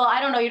not, well, I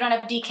don't know, you don't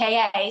have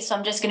DKA, so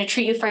I'm just going to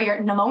treat you for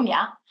your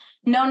pneumonia.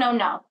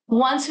 No.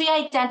 Once we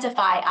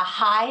identify a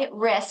high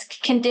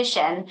risk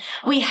condition,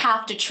 we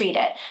have to treat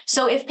it.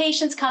 So if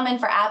patients come in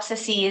for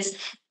abscesses,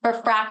 for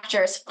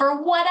fractures,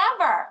 for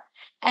whatever,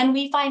 and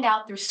we find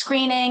out through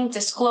screening,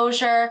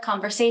 disclosure,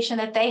 conversation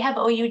that they have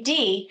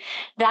OUD,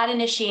 that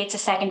initiates a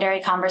secondary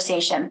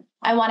conversation.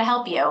 I want to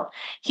help you.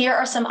 Here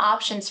are some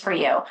options for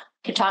you.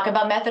 We could talk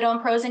about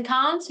methadone pros and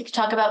cons. We could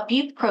talk about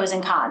Bupe pros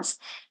and cons.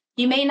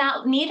 You may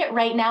not need it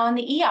right now in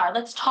the ER.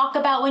 Let's talk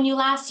about when you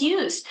last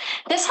used.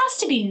 This has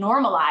to be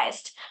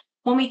normalized.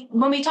 When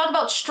we talk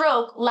about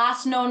stroke,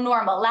 last known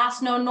normal,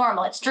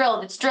 it's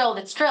drilled.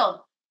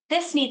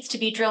 This needs to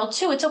be drilled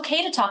too. It's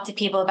okay to talk to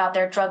people about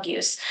their drug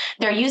use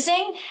they're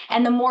using,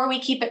 and the more we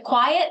keep it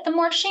quiet, the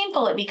more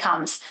shameful it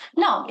becomes.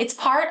 No, it's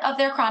part of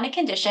their chronic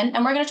condition,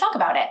 and we're going to talk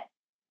about it.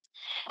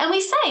 And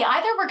we say,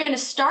 either we're going to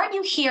start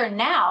you here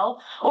now,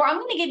 or I'm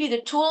going to give you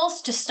the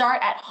tools to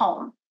start at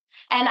home.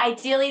 And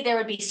ideally, there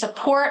would be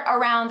support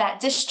around that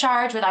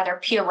discharge with either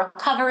peer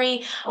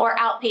recovery or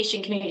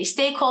outpatient community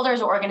stakeholders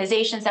or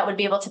organizations that would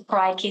be able to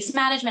provide case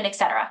management, et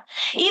cetera.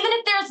 Even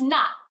if there's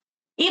not,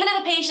 even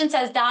if the patient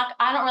says, doc,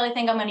 I don't really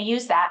think I'm going to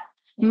use that,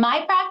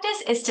 my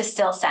practice is to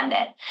still send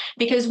it,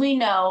 because we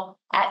know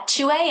at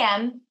 2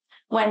 a.m.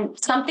 when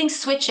something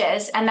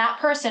switches and that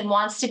person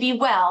wants to be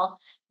well,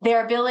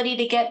 their ability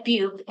to get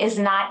Bupe is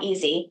not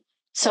easy.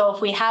 So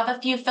if we have a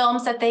few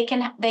films that they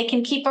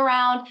can keep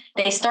around,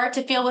 they start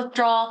to feel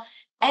withdrawal,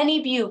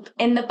 any bupe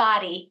in the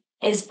body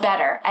is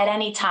better at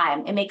any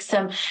time. It makes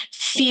them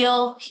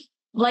feel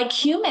like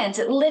humans.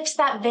 It lifts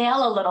that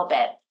veil a little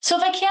bit. So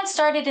if I can't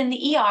start it in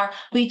the ER,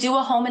 we do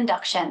a home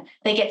induction.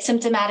 They get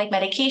symptomatic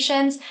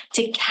medications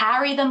to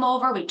carry them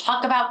over. We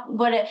talk about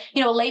what a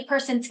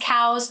layperson's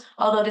cows,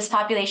 although this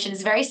population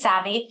is very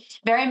savvy,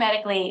 very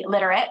medically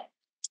literate,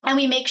 and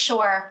we make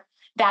sure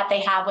that they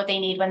have what they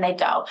need when they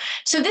go.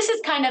 So this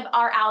is kind of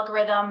our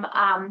algorithm.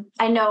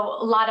 I know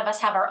a lot of us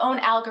have our own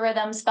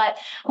algorithms, but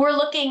we're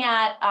looking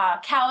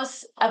at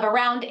cows of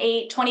around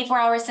 8, 24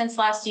 hours since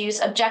last use,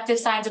 objective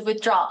signs of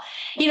withdrawal.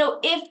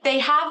 If they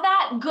have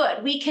that,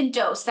 good, we can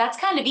dose. That's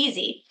kind of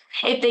easy.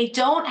 If they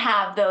don't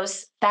have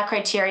that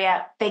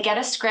criteria, they get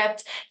a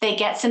script, they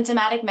get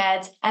symptomatic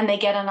meds, and they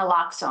get an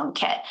naloxone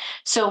kit.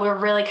 So we're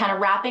really kind of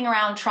wrapping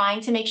around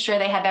trying to make sure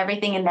they have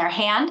everything in their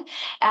hand.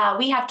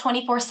 We have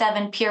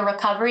 24/7 peer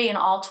recovery in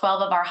all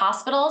 12 of our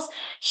hospitals.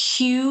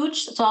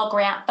 Huge. It's all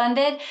grant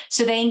funded.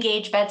 So they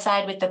engage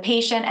bedside with the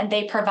patient and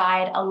they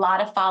provide a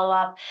lot of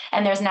follow-up,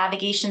 and there's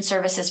navigation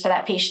services for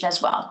that patient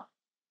as well.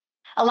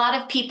 A lot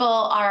of people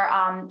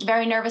are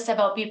very nervous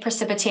about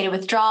bupe-precipitated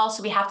withdrawal,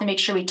 so we have to make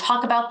sure we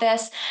talk about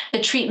this.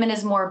 The treatment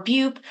is more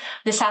bupe.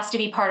 This has to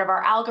be part of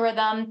our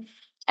algorithm.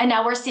 And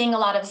now we're seeing a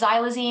lot of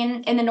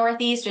xylazine in the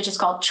Northeast, which is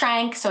called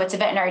Tranq. So it's a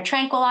veterinary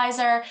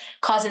tranquilizer,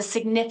 causes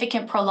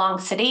significant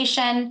prolonged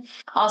sedation,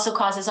 also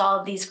causes all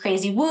of these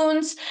crazy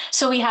wounds.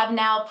 So we have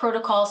now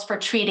protocols for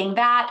treating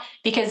that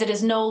because it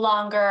is no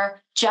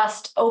longer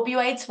just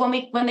opioids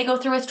when they go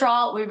through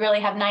withdrawal. We really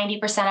have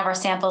 90% of our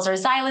samples are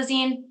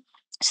xylazine.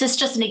 So it's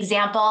just an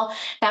example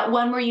that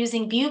when we're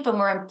using bupe and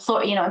we're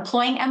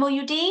employing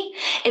MOUD,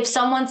 if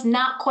someone's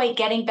not quite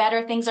getting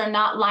better, things are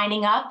not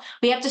lining up,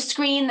 we have to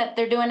screen that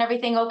they're doing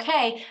everything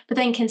okay, but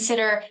then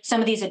consider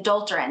some of these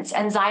adulterants.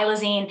 And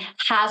xylazine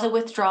has a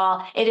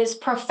withdrawal. It is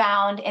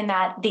profound in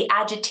that the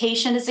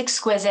agitation is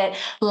exquisite,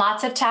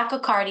 lots of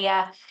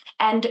tachycardia.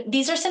 And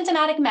these are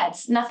symptomatic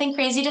meds, nothing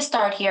crazy to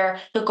start here.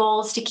 The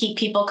goal is to keep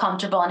people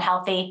comfortable and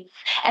healthy.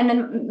 And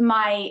then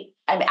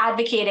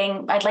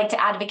I'd like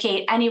to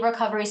advocate any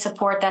recovery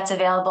support that's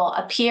available,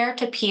 a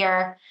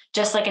peer-to-peer,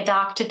 just like a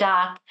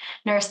doc-to-doc,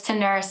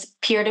 nurse-to-nurse,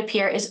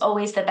 peer-to-peer is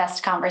always the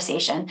best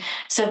conversation.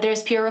 So if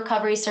there's peer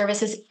recovery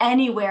services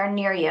anywhere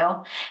near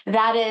you,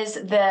 that is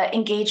the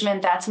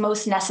engagement that's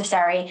most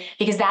necessary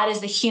because that is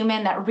the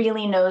human that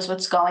really knows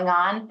what's going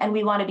on. And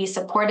we want to be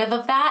supportive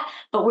of that,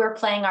 but we're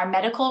playing our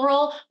medical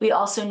role. We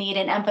also need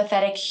an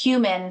empathetic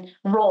human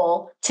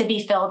role to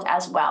be filled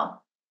as well.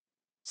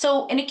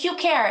 So in acute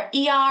care,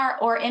 ER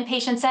or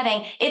inpatient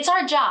setting, it's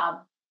our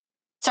job.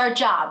 It's our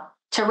job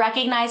to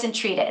recognize and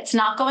treat it. It's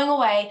not going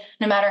away,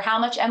 no matter how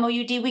much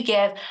MOUD we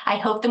give. I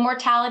hope the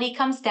mortality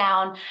comes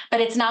down,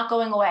 but it's not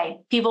going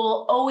away. People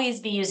will always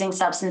be using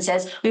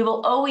substances. We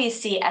will always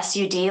see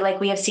SUD like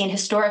we have seen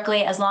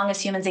historically as long as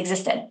humans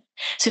existed.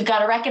 So we've got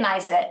to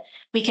recognize it.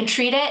 We can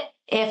treat it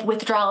if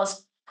withdrawal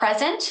is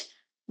present.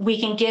 We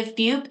can give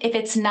bupe. If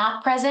it's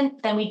not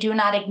present, then we do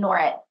not ignore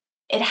it.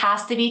 It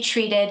has to be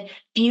treated.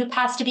 Bupe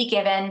has to be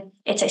given.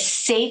 It's a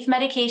safe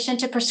medication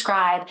to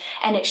prescribe,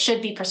 and it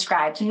should be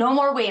prescribed. No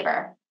more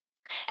waiver.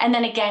 And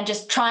then again,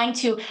 just trying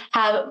to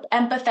have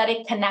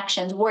empathetic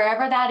connections,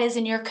 wherever that is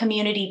in your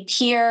community,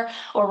 peer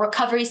or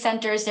recovery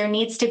centers, there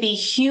needs to be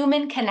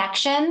human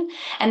connection,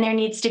 and there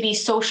needs to be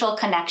social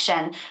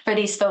connection for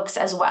these folks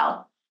as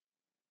well.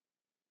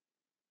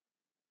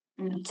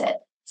 And that's it.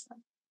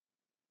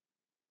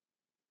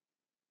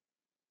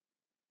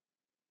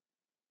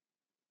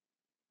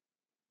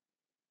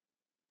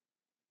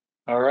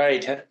 All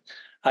right.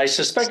 I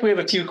suspect we have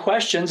a few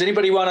questions.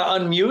 Anybody want to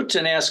unmute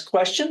and ask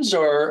questions,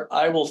 or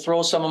I will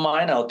throw some of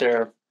mine out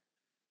there.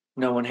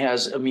 No one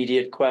has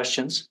immediate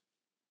questions.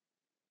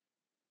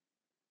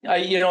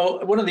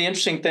 One of the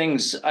interesting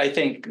things I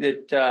think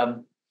that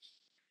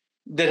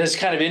that has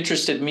kind of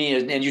interested me,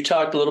 and you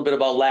talked a little bit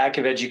about lack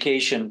of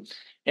education,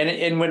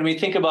 and when we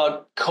think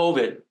about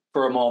COVID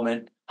for a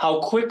moment,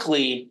 how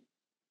quickly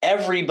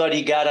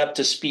everybody got up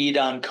to speed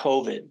on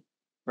COVID,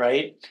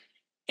 right?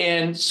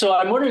 And so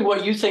I'm wondering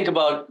what you think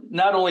about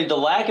not only the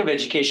lack of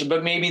education,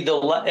 but maybe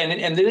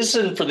and this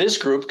isn't for this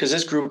group because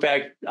this group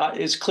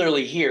is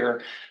clearly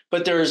here,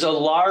 but there's a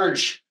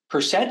large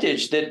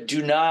percentage that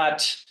do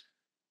not.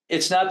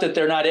 It's not that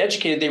they're not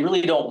educated; they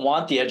really don't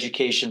want the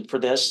education for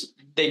this.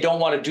 They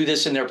don't want to do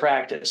this in their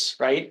practice,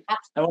 right?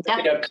 I want to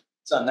pick up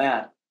comments on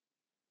that.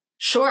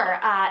 Sure,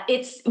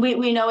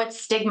 we know it's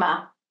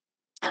stigma.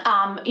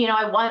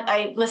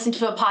 I listened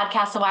to a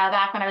podcast a while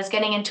back when I was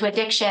getting into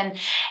addiction,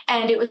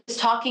 and it was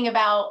talking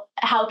about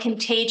how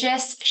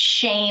contagious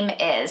shame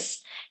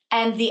is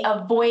and the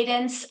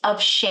avoidance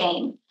of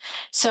shame.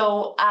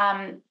 So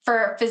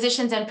for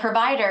physicians and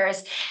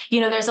providers,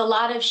 there's a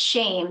lot of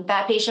shame.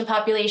 That patient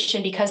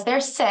population, because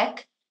they're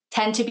sick,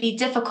 tend to be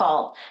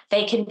difficult.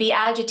 They can be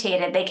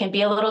agitated. They can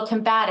be a little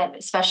combative,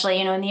 especially,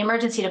 in the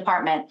emergency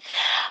department.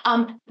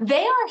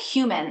 They are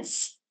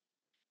humans.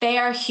 They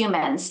are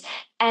humans.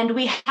 And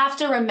we have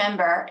to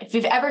remember, if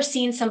you've ever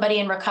seen somebody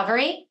in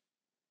recovery,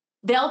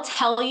 they'll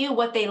tell you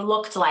what they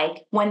looked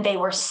like when they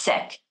were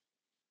sick.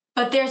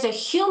 But there's a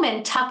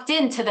human tucked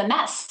into the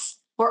mess.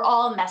 We're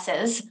all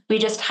messes. We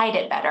just hide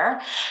it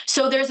better.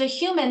 So there's a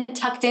human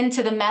tucked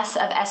into the mess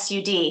of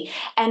SUD.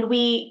 And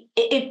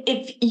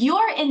if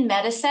you're in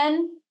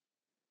medicine,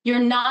 you're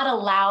not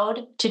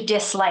allowed to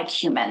dislike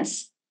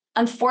humans.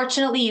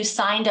 Unfortunately, you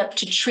signed up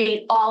to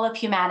treat all of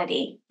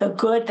humanity, the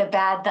good, the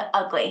bad, the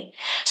ugly.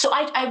 So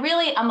I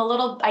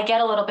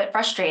get a little bit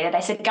frustrated. I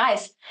said,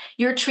 guys,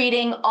 you're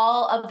treating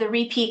all of the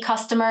repeat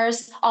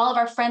customers, all of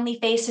our friendly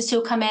faces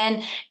who come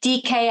in,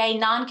 DKA,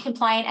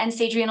 non-compliant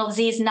end-stage renal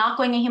disease, not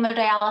going in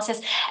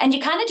hemodialysis, and you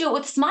kind of do it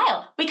with a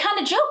smile. We kind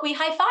of joke, we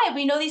high five,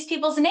 we know these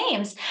people's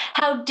names.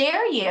 How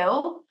dare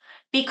you?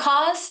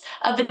 Because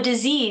of a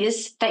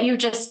disease that you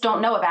just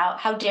don't know about,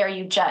 how dare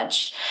you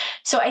judge?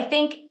 So I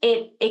think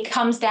it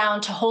comes down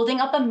to holding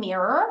up a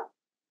mirror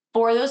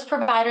for those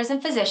providers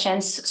and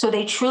physicians so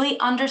they truly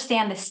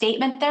understand the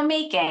statement they're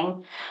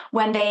making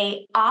when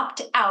they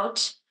opt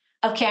out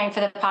of caring for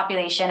the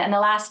population. And the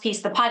last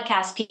piece, the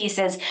podcast piece,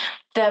 is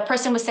the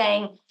person was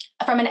saying,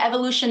 from an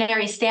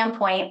evolutionary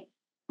standpoint,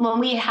 when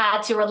we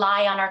had to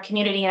rely on our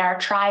community and our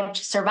tribe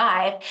to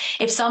survive,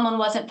 if someone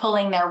wasn't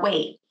pulling their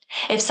weight,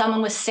 if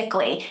someone was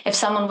sickly, if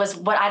someone was,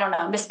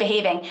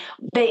 misbehaving,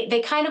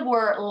 they kind of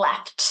were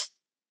left.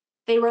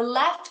 They were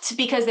left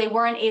because they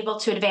weren't able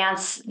to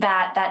advance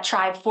that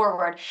tribe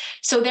forward.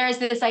 So there's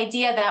this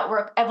idea that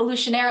we're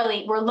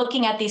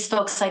looking at these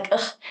folks like,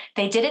 ugh,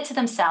 they did it to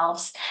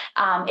themselves.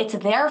 It's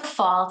their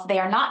fault. They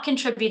are not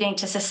contributing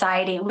to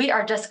society. We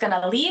are just going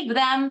to leave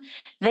them.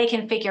 They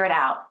can figure it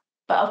out.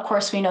 But of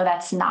course, we know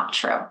that's not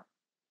true.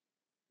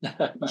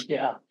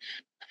 Yeah.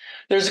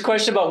 There's a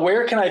question about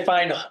where can I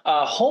find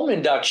home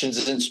induction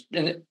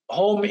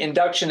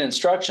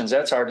instructions,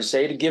 that's hard to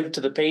say, to give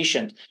to the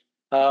patient,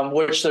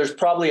 which there's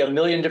probably a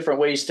million different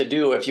ways to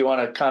do if you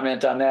want to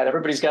comment on that.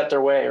 Everybody's got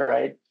their way,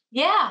 right?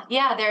 Yeah.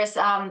 There's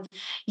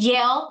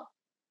Yale.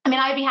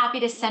 I'd be happy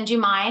to send you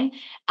mine.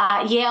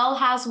 Yale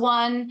has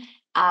one.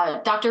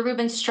 Dr.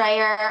 Ruben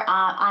Strayer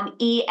on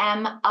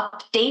EM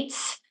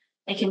updates.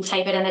 I can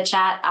type it in the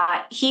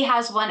chat. He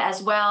has one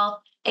as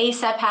well.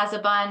 ACEP has a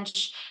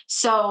bunch.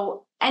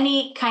 So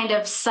any kind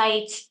of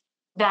site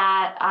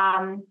that,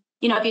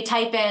 if you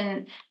type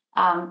in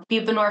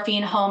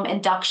buprenorphine home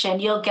induction,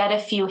 you'll get a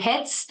few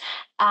hits.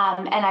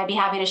 And I'd be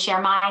happy to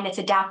share mine. It's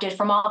adapted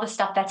from all the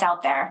stuff that's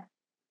out there.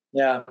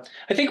 Yeah,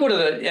 I think one of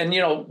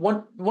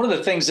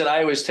the things that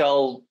I always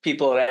tell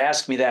people that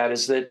ask me that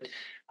is that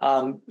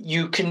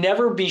you can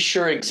never be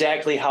sure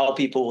exactly how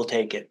people will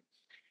take it.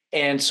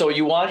 And so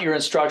you want your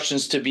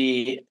instructions to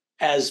be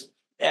as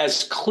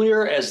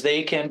clear as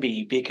they can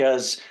be,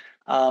 because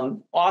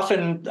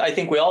often I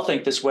think we all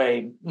think this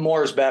way,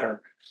 more is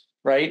better,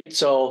 right?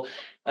 So,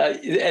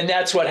 and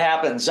that's what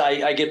happens.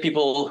 I get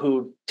people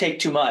who take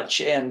too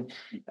much, and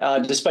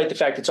despite the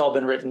fact it's all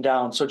been written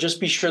down. So just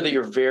be sure that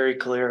you're very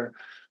clear.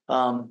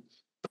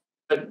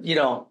 But,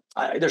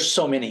 there's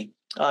so many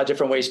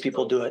different ways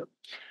people do it.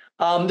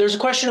 There's a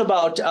question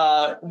about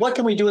what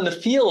can we do in the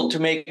field to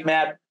make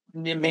MAT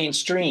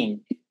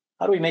mainstream?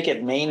 How do we make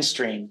it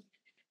mainstream?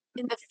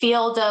 In the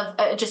field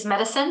of just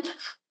medicine?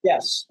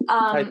 Yes.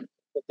 I think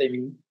what they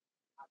mean.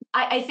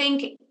 I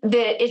think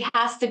that it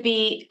has to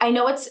be, I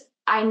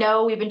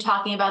know we've been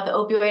talking about the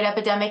opioid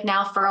epidemic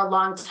now for a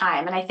long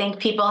time, and I think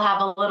people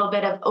have a little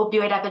bit of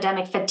opioid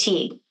epidemic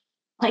fatigue.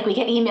 Like, we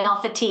get email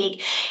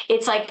fatigue.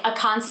 It's like a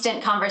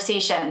constant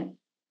conversation,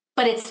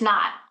 but it's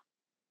not.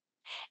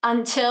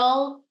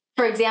 Until,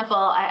 for example,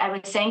 I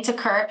was saying to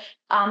Kurt,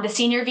 the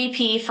senior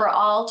VP for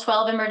all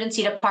 12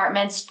 emergency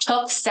departments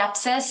took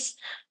sepsis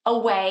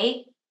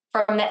away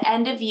from the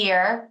end of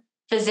year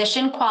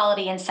physician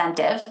quality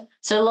incentive.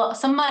 So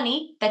some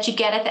money that you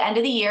get at the end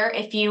of the year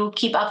if you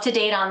keep up to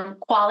date on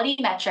quality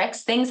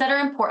metrics, things that are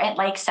important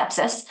like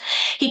sepsis.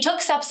 He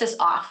took sepsis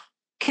off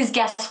because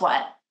guess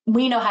what?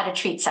 We know how to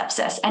treat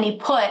sepsis. And he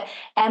put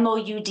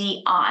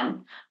MOUD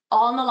on.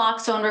 All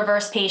naloxone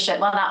reverse patient,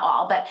 well, not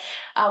all, but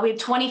we have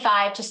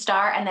 25 to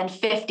start, and then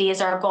 50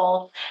 is our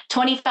goal.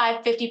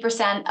 25,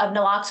 50% of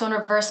naloxone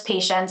reverse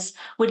patients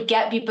would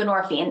get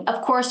buprenorphine,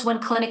 of course, when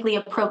clinically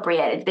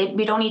appropriate.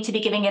 We don't need to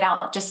be giving it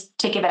out just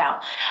to give it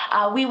out.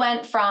 We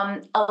went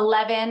from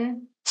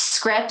 11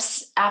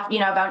 scripts,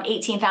 about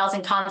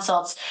 18,000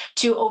 consults,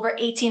 to over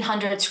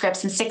 1,800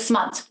 scripts in 6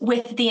 months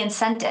with the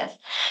incentive.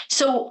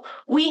 So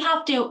we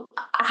have to,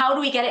 how do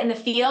we get it in the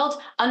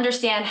field?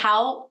 Understand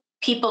how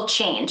people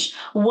change.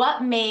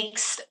 What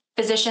makes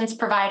physicians,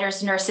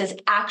 providers, nurses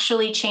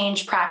actually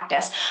change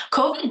practice?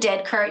 COVID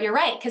did, Kurt, you're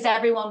right, because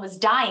everyone was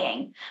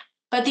dying.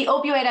 But the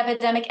opioid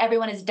epidemic,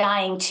 everyone is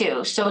dying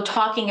too. So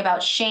talking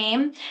about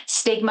shame,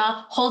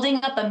 stigma, holding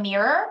up a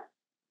mirror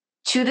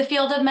to the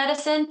field of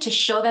medicine to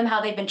show them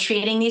how they've been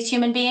treating these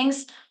human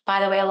beings. By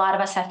the way, a lot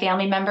of us have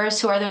family members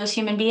who are those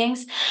human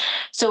beings.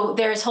 So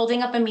there's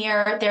holding up a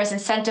mirror, there's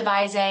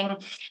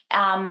incentivizing.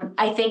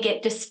 I think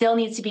it just still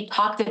needs to be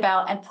talked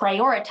about and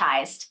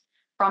prioritized,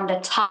 from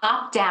the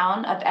top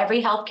down of every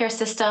healthcare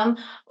system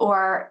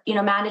or,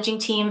 managing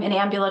team in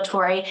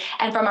ambulatory,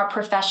 and from our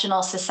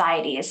professional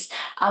societies.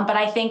 But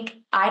I think,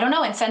 I don't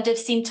know,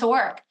 incentives seem to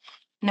work.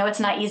 No, it's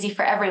not easy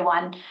for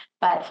everyone,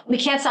 but we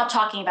can't stop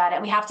talking about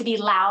it. We have to be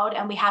loud,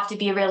 and we have to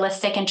be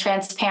realistic and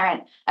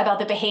transparent about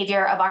the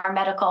behavior of our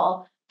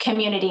medical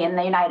community in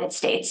the United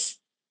States.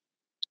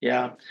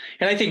 Yeah.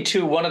 And I think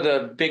too, one of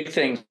the big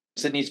things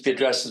that needs to be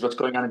addressed is what's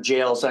going on in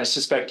jails. And I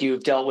suspect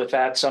you've dealt with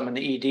that some in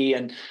the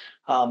ED,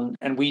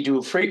 and we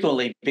do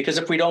frequently, because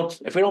if we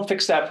don't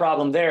fix that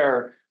problem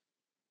there,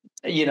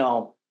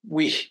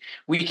 we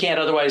can't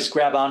otherwise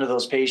grab onto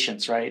those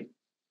patients, right?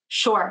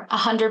 Sure,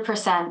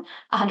 100%,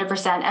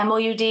 100%.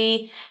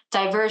 MOUD,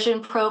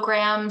 diversion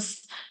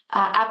programs,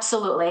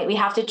 absolutely. We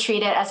have to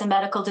treat it as a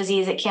medical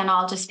disease. It can't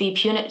all just be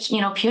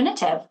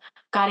punitive.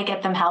 Got to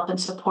get them help and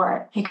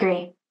support. I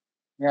agree.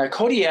 Yeah,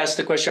 Cody asked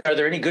the question, are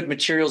there any good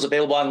materials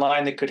available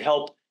online that could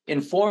help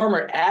inform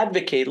or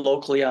advocate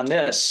locally on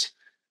this?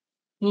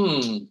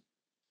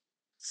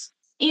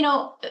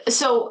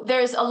 So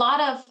there's a lot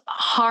of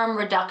harm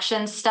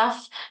reduction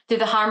stuff through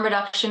the Harm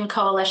Reduction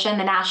Coalition,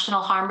 the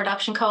National Harm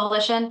Reduction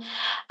Coalition.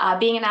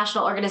 Being a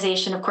national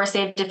organization, of course,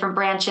 they have different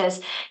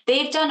branches.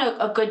 They've done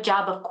a good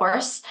job, of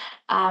course.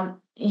 How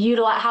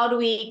do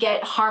we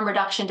get harm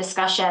reduction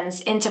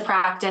discussions into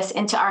practice,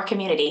 into our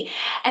community?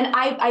 And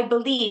I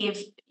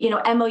believe,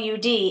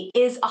 MOUD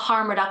is a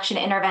harm reduction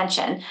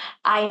intervention.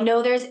 I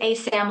know there's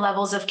ASAM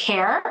levels of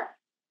care,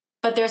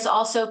 but there's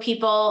also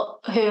people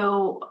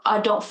who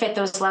don't fit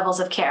those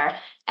levels of care.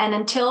 And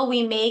until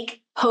we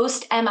make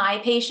post-MI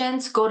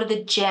patients go to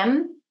the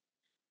gym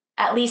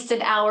at least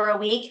an hour a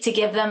week to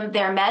give them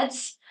their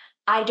meds,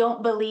 I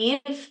don't believe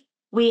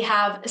we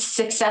have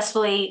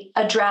successfully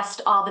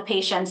addressed all the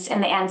patients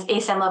in the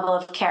ASAM level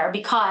of care,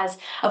 because,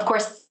 of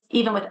course,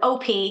 even with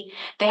OP,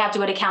 they have to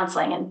go to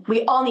counseling, and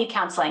we all need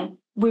counseling.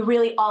 We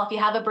really all, if you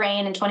have a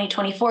brain in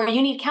 2024,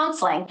 you need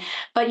counseling,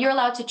 but you're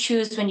allowed to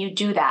choose when you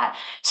do that.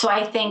 So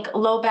I think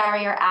low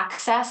barrier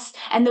access,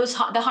 and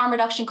the harm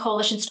reduction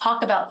coalitions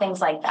talk about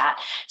things like that.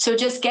 So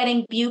just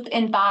getting BUP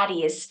in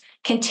bodies,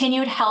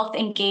 continued health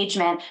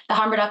engagement, the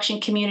harm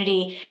reduction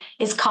community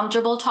is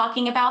comfortable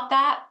talking about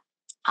that.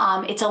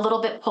 It's a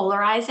little bit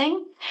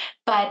polarizing,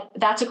 but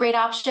that's a great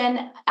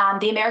option.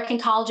 The American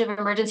College of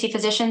Emergency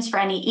Physicians, for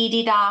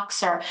any ED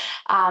docs or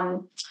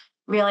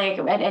really,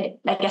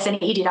 I guess, any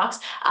ED docs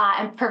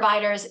and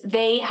providers,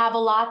 they have a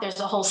lot. There's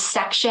a whole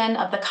section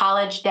of the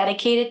college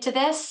dedicated to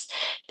this.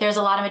 There's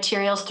a lot of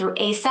materials through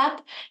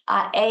ACEP,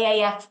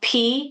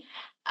 AAFP.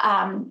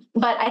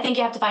 But I think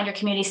you have to find your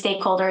community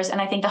stakeholders.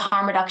 And I think the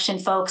harm reduction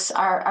folks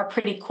are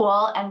pretty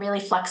cool and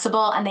really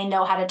flexible, and they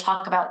know how to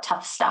talk about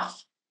tough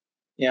stuff.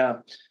 Yeah.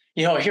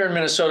 Here in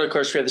Minnesota, of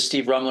course, we have the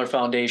Steve Rumler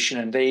Foundation,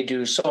 and they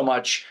do so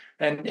much.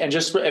 And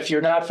just if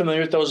you're not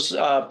familiar with those,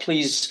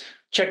 please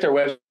check their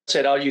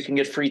website out. You can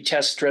get free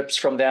test strips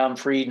from them,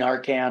 free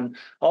Narcan,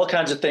 all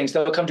kinds of things.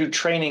 They'll come do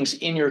trainings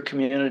in your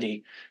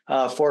community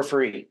for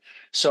free.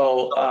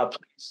 So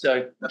please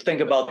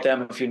think about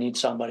them if you need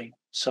somebody.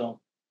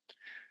 So,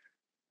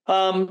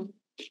 one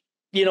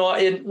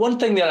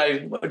thing that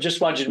I just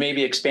wanted you to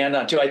maybe expand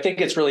on too, I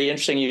think it's really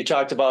interesting. You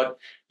talked about,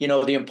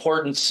 the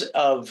importance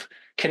of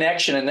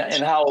connection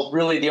and how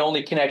really the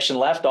only connection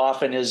left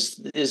often is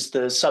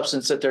the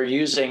substance that they're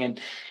using. And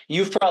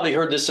you've probably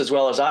heard this as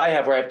well as I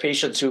have, where I have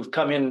patients who've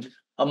come in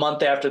a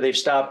month after they've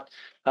stopped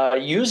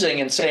using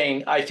and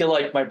saying, I feel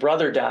like my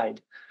brother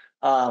died.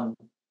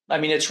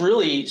 It's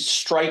really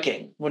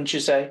striking, wouldn't you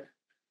say?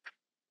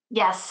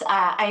 Yes,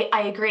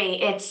 I agree.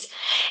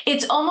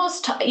 It's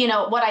almost,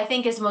 what I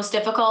think is most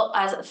difficult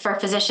for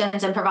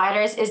physicians and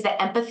providers is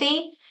the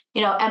empathy.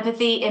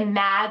 Empathy,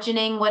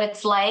 imagining what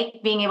it's like,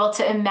 being able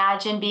to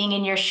imagine being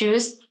in your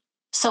shoes.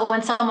 So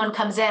when someone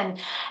comes in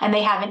and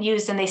they haven't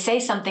used and they say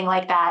something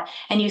like that,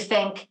 and you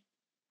think,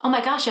 oh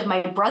my gosh, if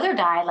my brother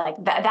died,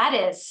 like that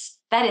is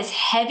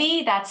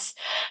heavy. That's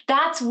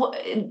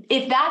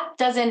if that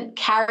doesn't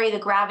carry the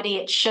gravity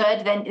it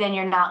should, then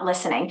you're not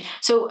listening.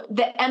 So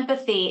the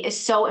empathy is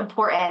so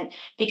important,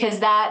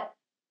 because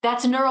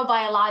that's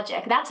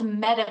neurobiologic, that's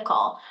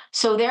medical.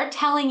 So they're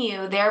telling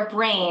you their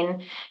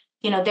brain,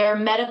 their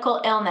medical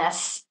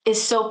illness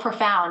is so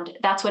profound.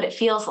 That's what it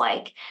feels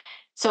like.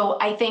 So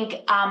I think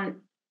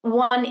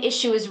one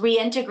issue is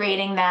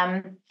reintegrating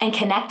them and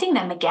connecting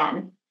them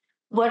again.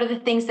 What are the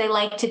things they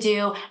like to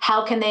do?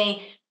 How can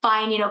they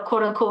find,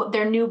 quote unquote,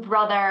 their new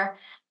brother?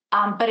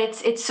 But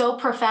it's so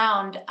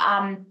profound.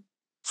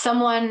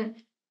 Someone,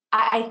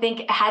 I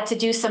think, had to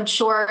do some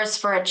chores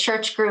for a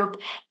church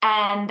group,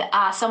 and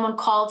someone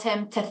called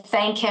him to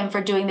thank him for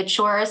doing the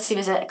chores. He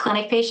was a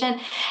clinic patient,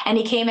 and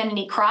he came in and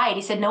he cried.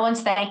 He said, no one's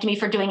thanked me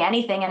for doing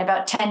anything in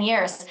about 10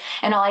 years.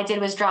 And all I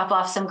did was drop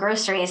off some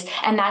groceries.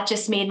 And that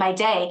just made my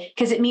day,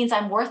 because it means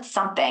I'm worth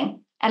something.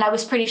 And I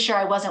was pretty sure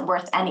I wasn't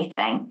worth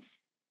anything.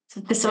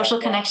 So the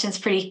social connection is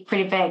pretty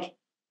big.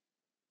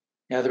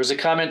 Yeah, there was a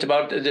comment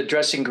about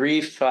addressing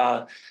grief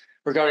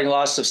regarding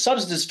loss of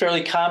substance is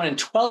fairly common in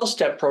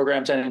 12-step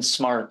programs and in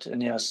SMART.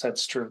 And yes,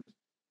 that's true.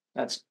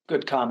 That's a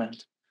good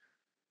comment.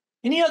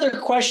 Any other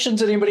questions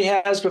that anybody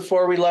has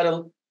before we let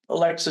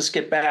Alexis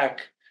get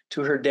back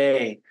to her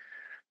day?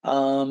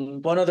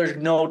 One other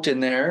note in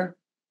there.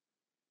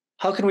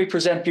 How can we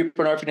present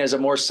buprenorphine as a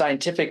more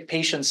scientific,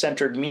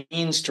 patient-centered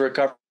means to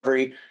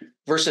recovery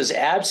versus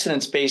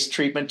abstinence-based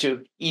treatment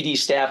to ED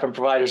staff and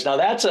providers? Now,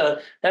 that's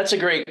a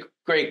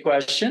great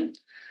question.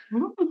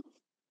 The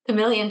 $1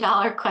 million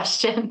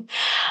question.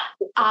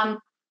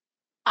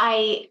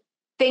 I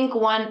think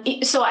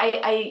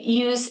I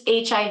use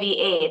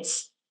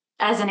HIV/AIDS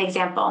as an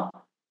example.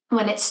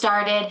 When it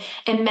started,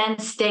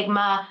 immense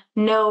stigma,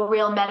 no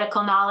real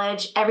medical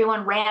knowledge,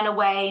 everyone ran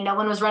away, no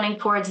one was running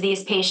towards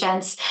these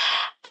patients.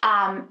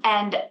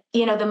 And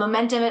the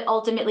momentum it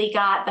ultimately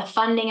got, the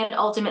funding it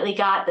ultimately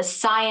got, the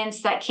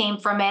science that came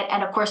from it,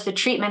 and of course the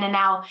treatment, and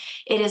now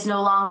it is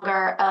no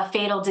longer a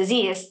fatal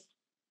disease.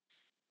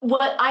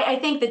 What I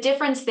think the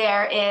difference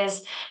there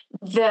is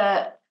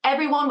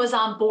everyone was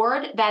on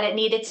board that it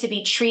needed to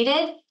be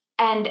treated,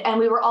 and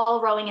we were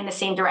all rowing in the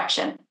same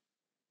direction.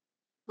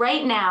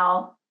 Right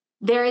now,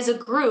 there is a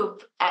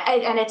group,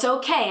 and it's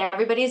okay,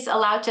 everybody's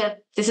allowed to,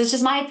 this is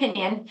just my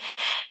opinion,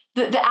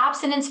 the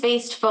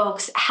abstinence-based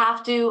folks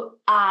have to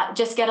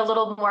just get a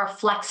little more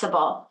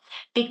flexible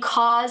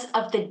because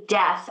of the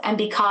death and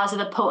because of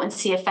the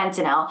potency of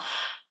fentanyl,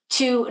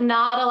 to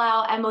not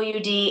allow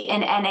MOUD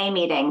in NA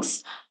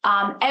meetings.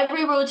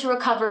 Every road to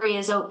recovery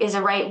is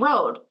a right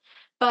road,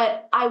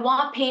 but I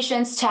want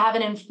patients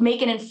to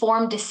make an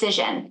informed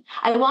decision.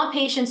 I want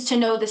patients to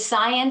know the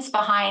science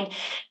behind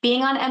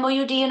being on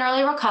MOUD in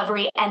early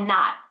recovery and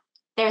not.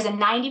 There's a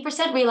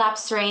 90%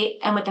 relapse rate,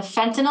 and with the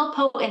fentanyl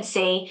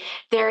potency,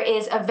 there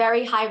is a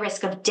very high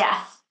risk of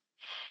death.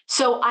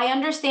 So I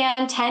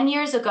understand 10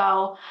 years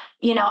ago,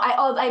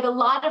 I have a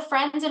lot of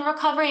friends in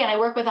recovery, and I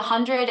work with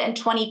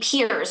 120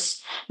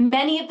 peers.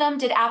 Many of them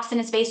did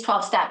abstinence-based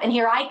 12-step, and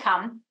here I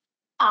come.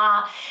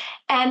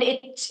 And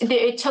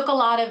it took a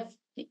lot of,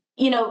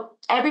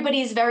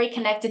 everybody's very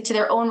connected to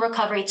their own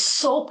recovery. It's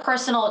so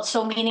personal, it's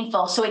so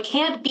meaningful. So it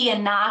can't be a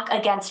knock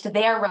against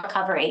their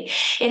recovery.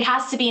 It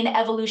has to be an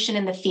evolution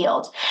in the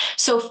field.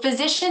 So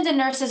physicians and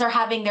nurses are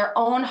having their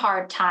own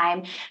hard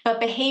time,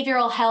 but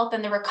behavioral health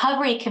and the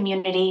recovery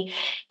community,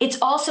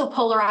 it's also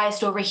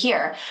polarized over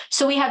here.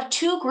 So we have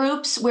two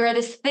groups where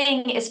this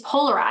thing is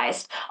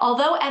polarized.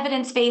 Although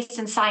evidence-based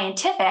and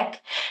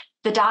scientific,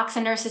 the docs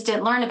and nurses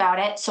didn't learn about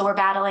it, so we're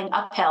battling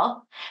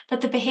uphill.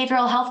 But the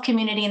behavioral health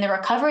community and the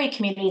recovery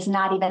community is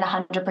not even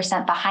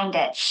 100% behind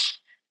it.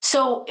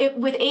 So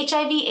with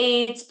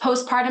HIV/AIDS,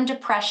 postpartum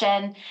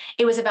depression,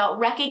 it was about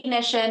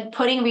recognition,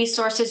 putting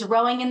resources,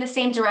 rowing in the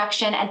same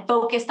direction, and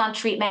focused on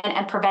treatment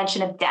and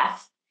prevention of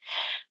death.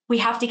 We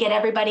have to get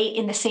everybody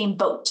in the same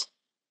boat.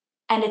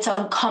 And it's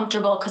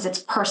uncomfortable because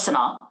it's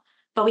personal,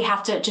 but we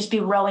have to just be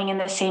rowing in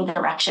the same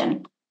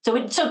direction.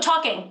 So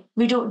talking,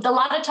 we do a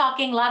lot of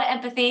talking, a lot of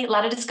empathy, a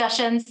lot of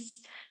discussions.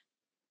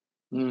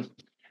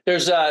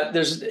 There's an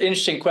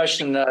interesting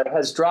question.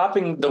 Has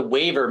dropping the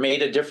waiver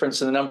made a difference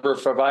in the number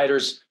of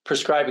providers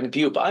prescribing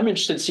bupe? I'm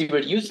interested to see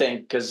what you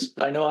think, because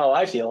I know how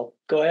I feel.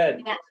 Go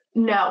ahead.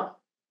 No,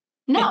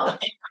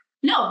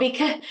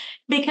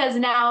 because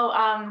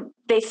now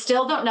they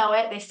still don't know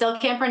it. They still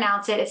can't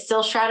pronounce it. It's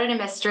still shrouded in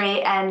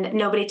mystery, and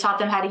nobody taught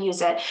them how to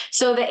use it.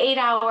 So the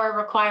 8-hour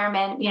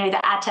requirement,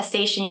 the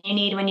attestation you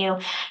need when you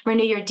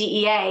renew your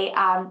DEA,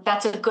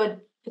 it's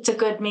a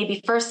good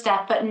maybe first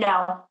step. But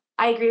no,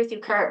 I agree with you,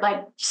 Kurt.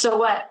 Like, so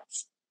what?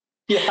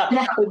 Yeah.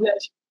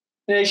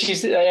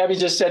 Abby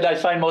just said, I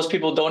find most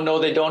people don't know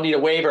they don't need a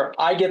waiver.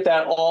 I get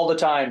that all the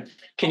time.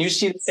 Can you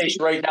see the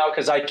patient right now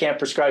because I can't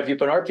prescribe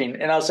buprenorphine?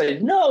 And I'll say,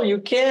 no, you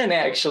can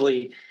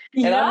actually.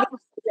 And I'm going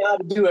to tell you how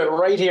to do it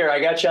right here. I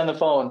got you on the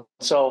phone.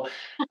 So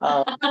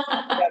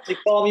if you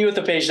call me with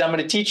the patient, I'm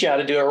going to teach you how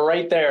to do it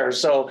right there.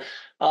 So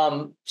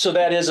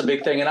that is a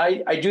big thing. And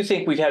I do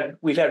think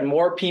we've had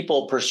more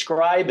people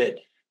prescribe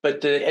it,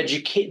 but they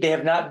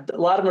have not. A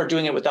lot of them are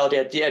doing it without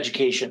the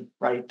education,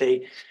 right?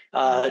 They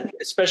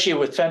especially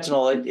with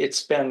fentanyl,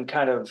 it's been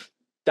kind of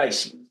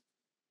dicey.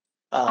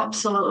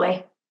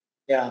 Absolutely.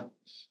 Yeah.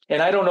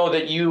 And I don't know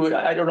if you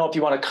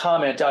want to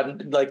comment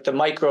on like the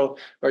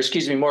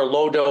more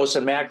low dose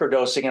and macro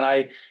dosing. And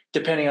I,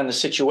 depending on the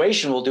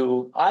situation, will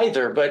do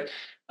either. But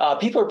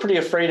people are pretty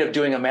afraid of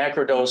doing a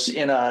macro dose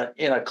in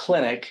a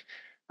clinic.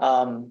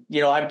 I'm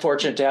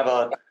fortunate to have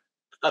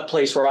a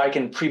place where I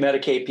can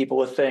pre-medicate people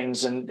with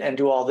things and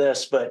do all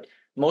this, but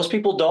most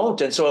people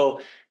don't. And so,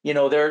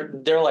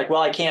 they're like,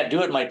 well, I can't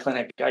do it in my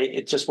clinic.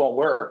 It just won't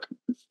work.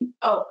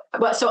 Oh,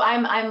 well, so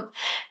I'm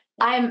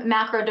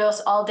macro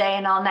dose all day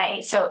and all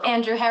night. So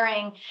Andrew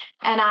Herring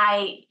and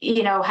I,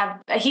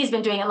 he's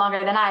been doing it longer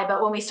than I,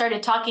 but when we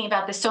started talking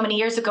about this so many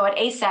years ago at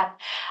ASAP,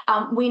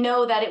 we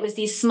know that it was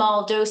these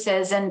small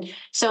doses. And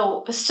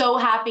so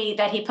happy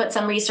that he put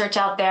some research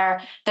out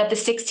there that the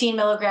 16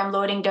 milligram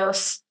loading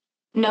dose,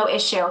 no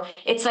issue.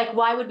 It's like,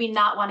 why would we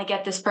not want to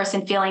get this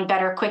person feeling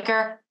better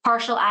quicker?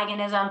 Partial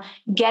agonism,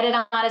 get it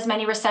on as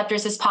many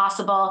receptors as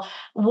possible.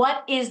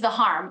 What is the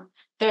harm?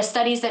 There's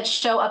studies that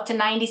show up to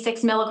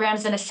 96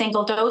 milligrams in a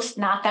single dose.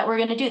 Not that we're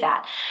going to do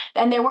that.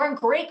 And there weren't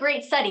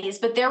great studies,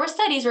 but there were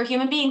studies where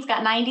human beings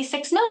got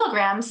 96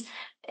 milligrams,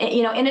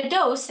 in a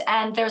dose,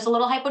 and there's a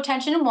little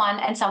hypotension in one,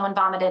 and someone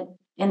vomited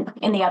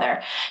in the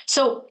other.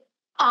 So,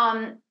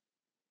 and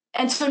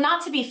so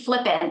not to be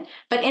flippant,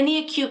 but in the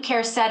acute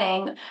care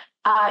setting,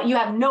 you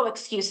have no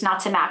excuse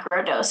not to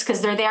macrodose because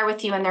they're there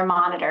with you and they're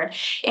monitored.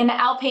 In the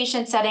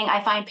outpatient setting,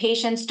 I find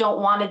patients don't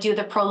want to do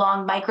the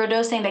prolonged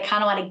microdosing. They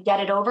kind of want to get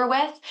it over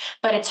with,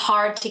 but it's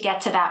hard to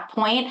get to that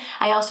point.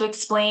 I also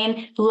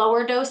explain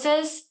lower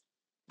doses,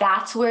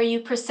 that's where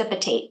you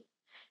precipitate.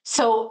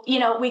 So,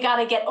 we got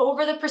to get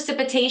over the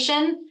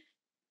precipitation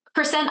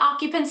percent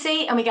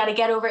occupancy and we got to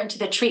get over into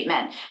the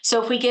treatment.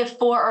 So if we give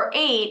 4 or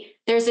 8,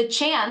 there's a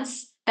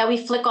chance that we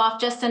flick off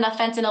just enough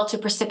fentanyl to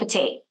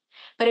precipitate.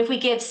 But if we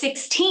give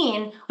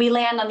 16, we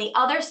land on the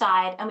other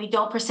side and we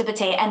don't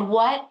precipitate. And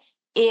what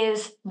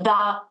is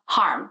the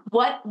harm?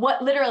 What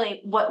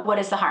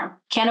is the harm?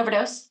 Can't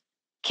overdose,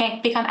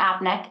 can't become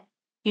apneic.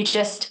 You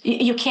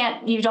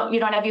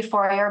don't have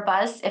euphoria or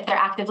buzz if they're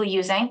actively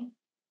using.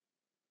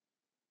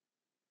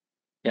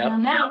 Yeah.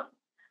 No.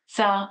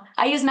 So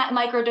I use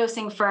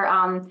microdosing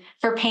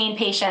for pain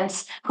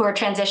patients who are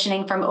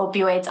transitioning from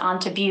opioids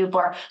onto bube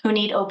or who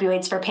need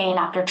opioids for pain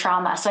after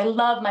trauma. So I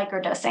love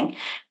microdosing,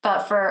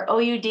 but for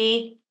OUD,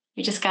 you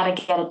just got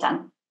to get it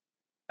done.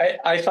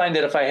 I find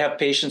that if I have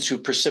patients who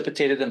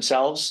precipitated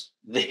themselves,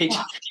 they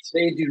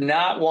do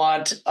not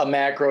want a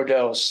macro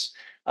dose.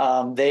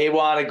 They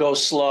want to go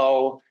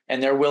slow,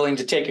 and they're willing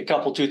to take a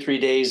couple, 2-3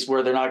 days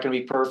where they're not going to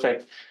be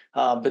perfect.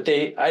 But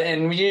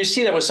and you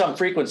see that with some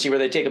frequency where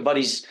they take a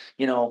buddy's,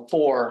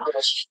 4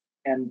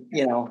 and,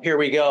 here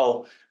we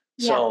go.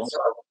 So,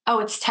 oh,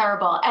 it's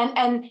terrible.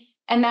 And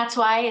that's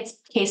why it's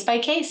case by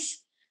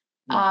case.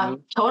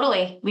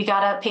 Totally. We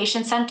got a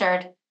patient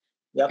centered.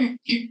 Yep.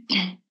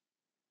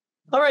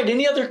 All right.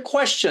 Any other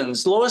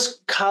questions?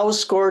 Lowest cow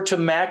score to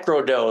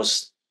macro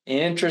dose.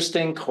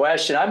 Interesting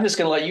question. I'm just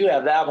going to let you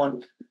have that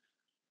one.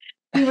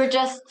 We were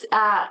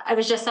I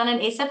was just on an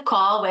ASIP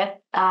call with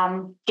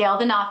Gail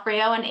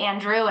D'Onofrio and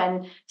Andrew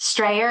and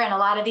Strayer and a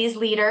lot of these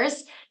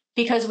leaders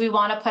because we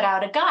want to put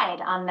out a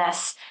guide on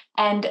this.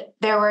 And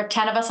there were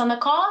 10 of us on the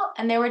call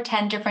and there were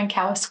 10 different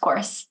cow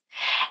scores.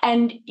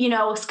 And,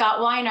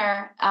 Scott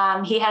Weiner,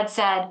 he had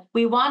said,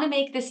 we want to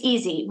make this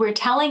easy. We're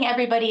telling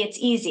everybody it's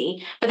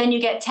easy, but then you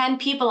get 10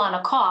 people on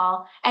a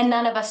call and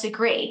none of us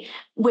agree,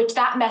 which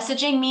that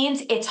messaging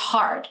means it's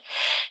hard.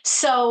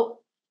 So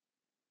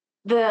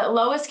the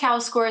lowest cow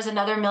score is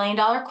another $1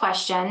 million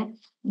question.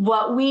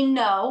 What we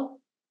know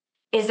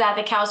is that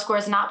the cow score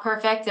is not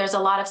perfect. There's a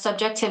lot of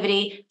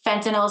subjectivity.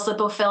 Fentanyl is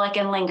lipophilic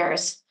and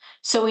lingers.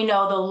 So we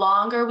know the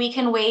longer we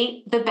can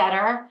wait, the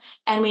better.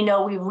 And we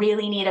know we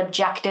really need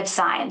objective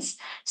signs.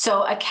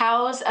 So a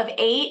cows of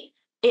 8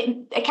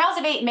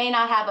 may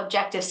not have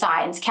objective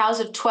signs. Cows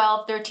of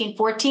 12, 13,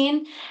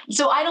 14.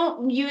 So I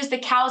don't use the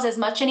cows as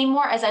much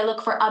anymore as I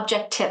look for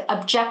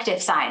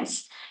objective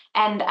signs.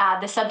 And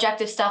the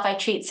subjective stuff I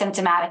treat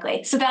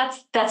symptomatically. So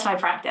that's my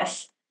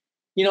practice.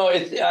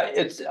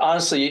 It's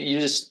honestly, you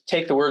just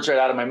take the words right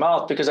out of my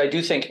mouth because I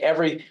do think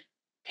every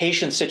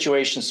patient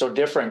situation is so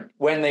different.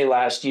 When they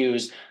last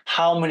used,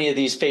 how many of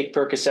these fake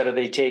Percocet are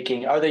they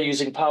taking? Are they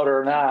using powder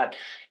or not?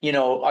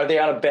 Are they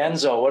on a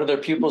benzo? What do their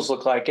pupils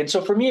look like? And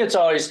so for me, it's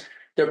always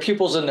their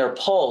pupils and their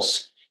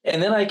pulse. And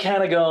then I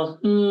kind of go,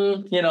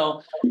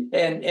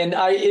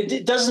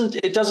 it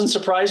doesn't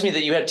surprise me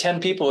that you had 10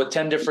 people with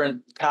 10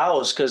 different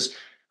cows because,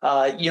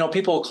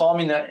 people will call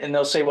me and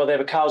they'll say, well, they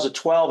have a cows of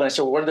 12. And I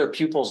say, well, what do their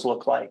pupils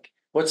look like?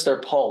 What's their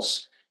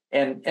pulse?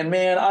 And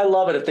man, I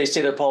love it if they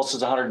say their pulse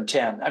is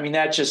 110. I mean,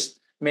 that just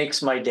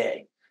makes my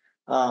day.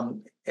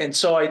 And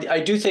so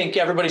I do think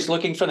everybody's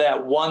looking for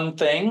that one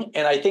thing.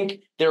 And I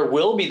think there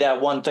will be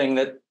that one thing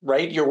that,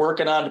 you're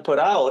working on to put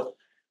out.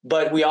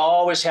 But we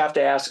always have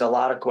to ask a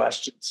lot of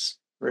questions,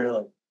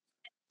 really.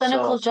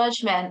 Clinical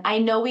judgment. I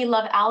know we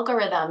love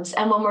algorithms.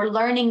 And when we're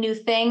learning new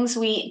things,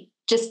 we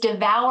just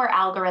devour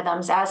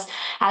algorithms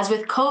as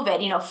with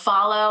COVID,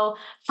 follow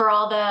for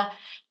all the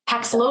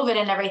Paxlovid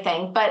and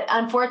everything. But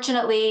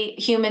unfortunately,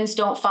 humans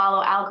don't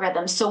follow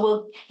algorithms.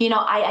 So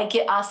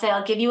I'll say,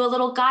 I'll give you a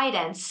little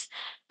guidance,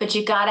 but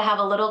you got to have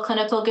a little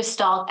clinical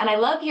gestalt. And I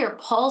love your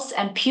pulse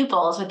and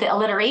pupils with the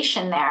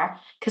alliteration there,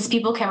 because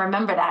people can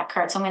remember that,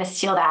 Kurt. So I'm going to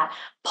steal that.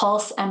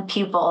 Pulse and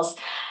pupils.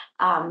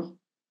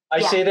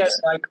 I say that in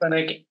my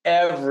clinic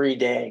every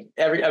day.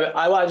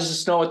 I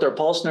just know what their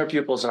pulse and their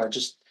pupils are.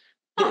 Just,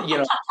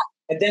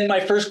 And then my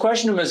first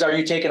question to them is, are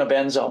you taking a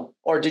benzo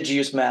or did you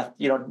use meth?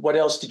 What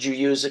else did you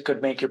use that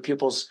could make your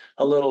pupils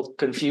a little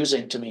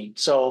confusing to me?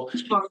 So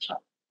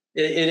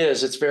it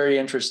is. It's very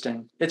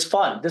interesting. It's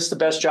fun. This is the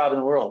best job in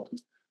the world.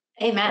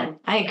 Amen.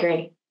 I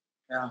agree.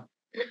 Yeah.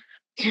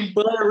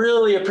 Well, I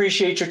really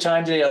appreciate your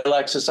time today,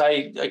 Alexis.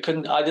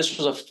 This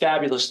was a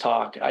fabulous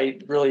talk. I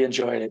really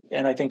enjoyed it.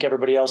 And I think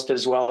everybody else did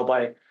as well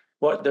by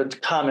what the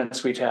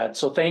comments we've had.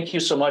 So thank you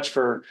so much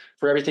for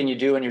everything you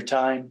do and your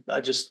time.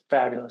 Just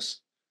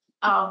fabulous.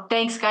 Oh,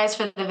 thanks guys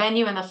for the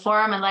venue and the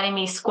forum and letting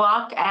me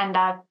squawk and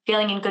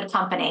feeling in good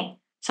company.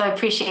 So I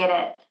appreciate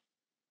it.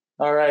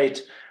 All right.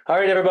 All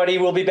right, everybody.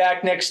 We'll be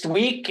back next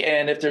week.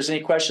 And if there's any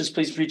questions,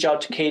 please reach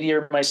out to Katie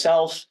or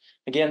myself.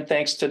 Again,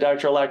 thanks to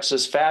Dr.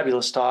 Alexa's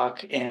fabulous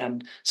talk.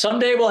 And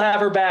someday we'll have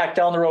her back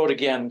down the road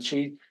again.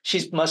 She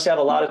must have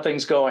a lot of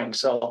things going.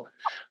 So,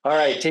 all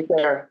right. Take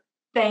care.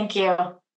 Thank you.